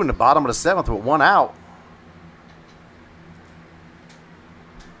 3-2 in the bottom of the 7th with 1 out.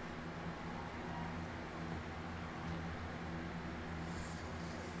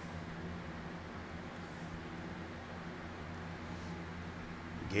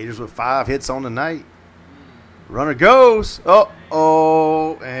 Gators with 5 hits on the night. Runner goes.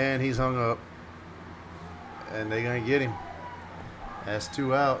 Oh, and he's hung up. And they're going to get him. That's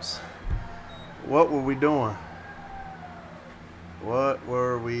 2 outs. What were we doing? What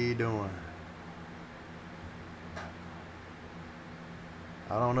were we doing?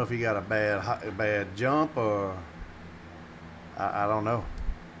 I don't know if he got a bad jump or I don't know.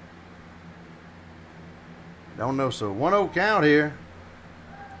 Don't know. So 1-0 count here.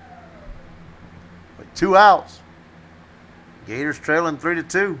 With 2 outs. Gators trailing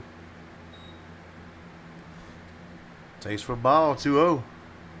 3-2. Takes for a ball, 2-0.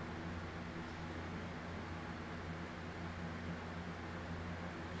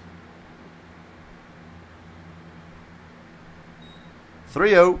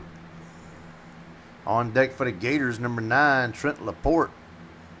 On deck for the Gators, number 9, Trent Laporte.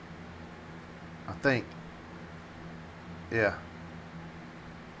 I think. Yeah.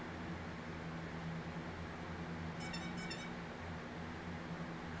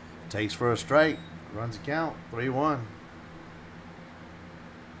 Takes for a strike. Runs the count. 3-1.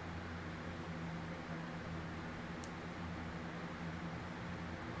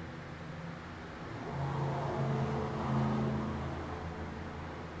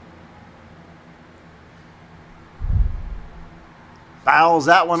 Fouls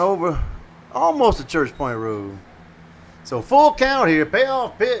that one over almost to Church Point Road. So full count here.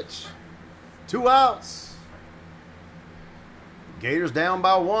 Payoff pitch. 2 outs. Gators down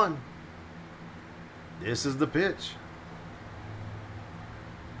by 1. This is the pitch.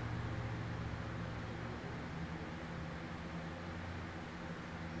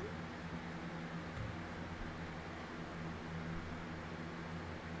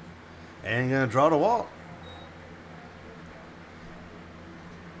 And going to draw the walk.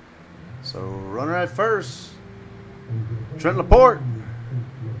 So runner at first. Trent Laporte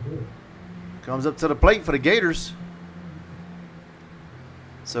comes up to the plate for the Gators.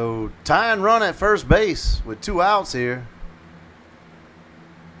 So tying run at first base with 2 outs here.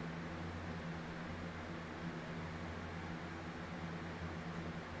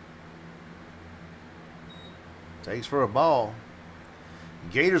 Takes for a ball.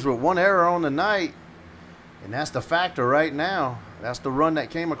 Gators with 1 error on the night, and that's the factor right now. That's the run that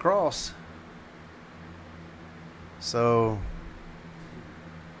came across. So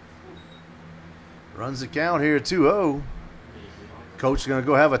runs the count here 2-0. Coach is going to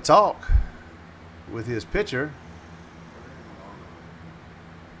go have a talk with his pitcher.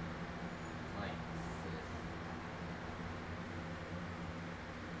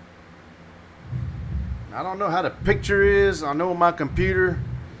 I don't know how the picture is. I know my computer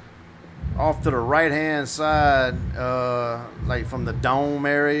off to the right hand side, like from the dome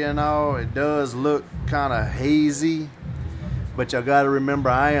area and all, it does look kind of hazy. But y'all got to remember,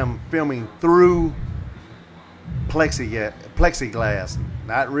 I am filming through plexiglass,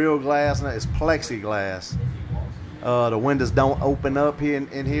 not real glass. It's plexiglass. The windows don't open up here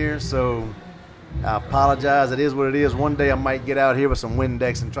in here, so I apologize. It is what it is. One day I might get out here with some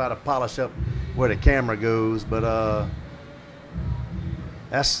Windex and try to polish up where the camera goes, but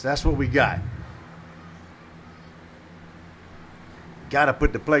that's what we got. Got to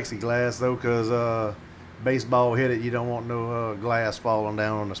put the plexiglass though, because baseball hit it. You don't want no glass falling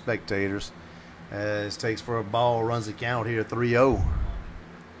down on the spectators. It takes for a ball, runs the count here 3-0.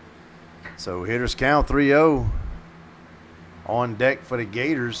 So hitters count 3-0. On deck for the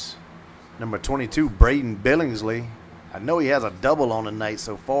Gators, number 22, Braden Billingsley. I know he has a double on the night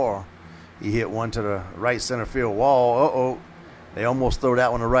so far. He hit one to the right center field wall. Uh-oh. They almost throw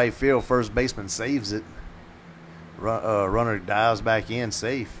that one to right field. First baseman saves it. Runner dives back in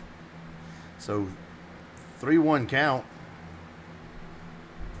safe. So 3-1 count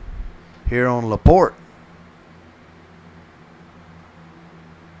here on Laporte.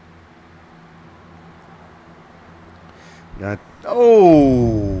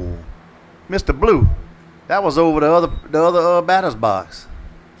 Oh, Mr. Blue. That was over the other batter's box.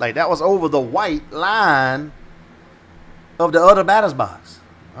 Like, that was over the white line of the other batter's box.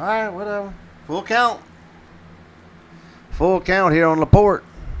 All right, whatever. Full count. Full count here on Laporte.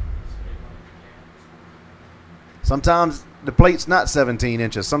 Sometimes the plate's not 17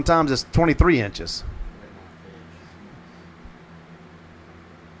 inches. Sometimes it's 23 inches.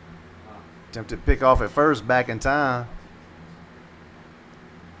 Attempted to pick off at first back in time.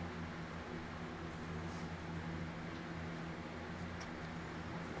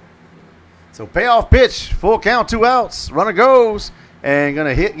 So payoff pitch, full count, 2 outs. Runner goes and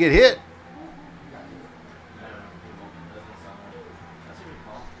gonna get hit.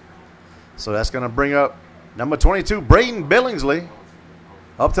 So that's gonna bring up number 22, Braden Billingsley,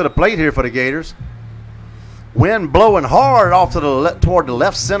 up to the plate here for the Gators. Wind blowing hard off to the toward the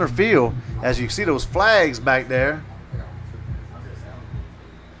left center field, as you see those flags back there.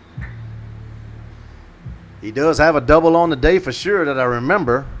 He does have a double on the day for sure that I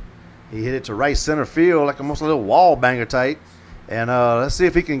remember. He hit it to right center field, like almost a little wall banger type. And let's see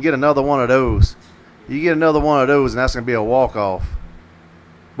if he can get another one of those. You get another one of those, and that's going to be a walk-off.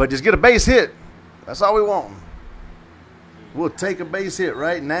 But just get a base hit. That's all we want. We'll take a base hit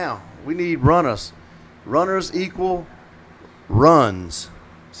right now. We need runners. Runners equal runs.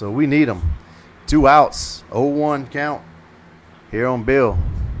 So we need them. 2 outs, 0-1 count here on Bill.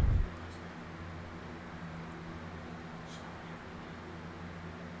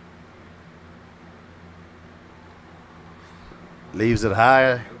 Leaves it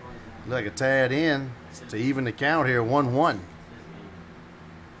high, like a tad in to even the count here, 1-1.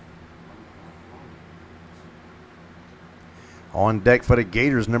 On deck for the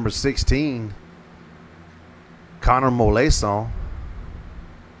Gators, number 16, Connor Moleson.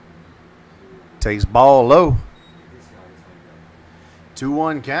 Takes ball low.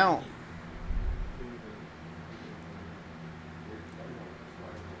 2-1 count.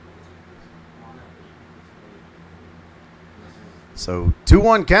 So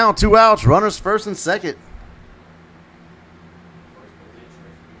 2-1 count, 2 outs, runners first and second.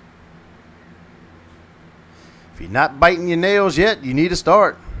 If you're not biting your nails yet, you need to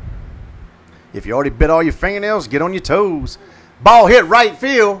start. If you already bit all your fingernails, get on your toes. Ball hit right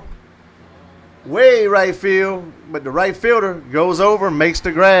field. Way right field. But the right fielder goes over and makes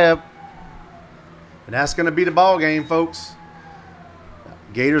the grab. And that's going to be the ball game, folks.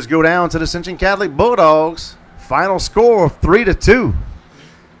 Gators go down to the Ascension Catholic Bulldogs. Final score of 3-2.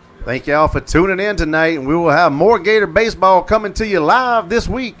 Thank y'all for tuning in tonight, and we will have more Gator baseball coming to you live this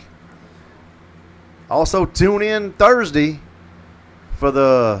week. Also tune in Thursday for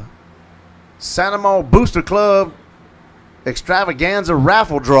the Sanamo Booster Club Extravaganza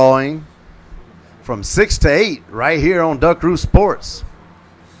raffle drawing from 6 to 8 right here on Duck Roost Sports.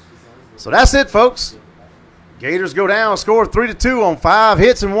 So that's it, folks. Gators go down, score 3-2 on 5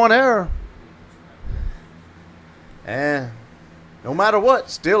 hits and 1 error. And no matter what,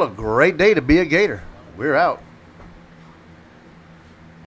 still a great day to be a Gator. We're out.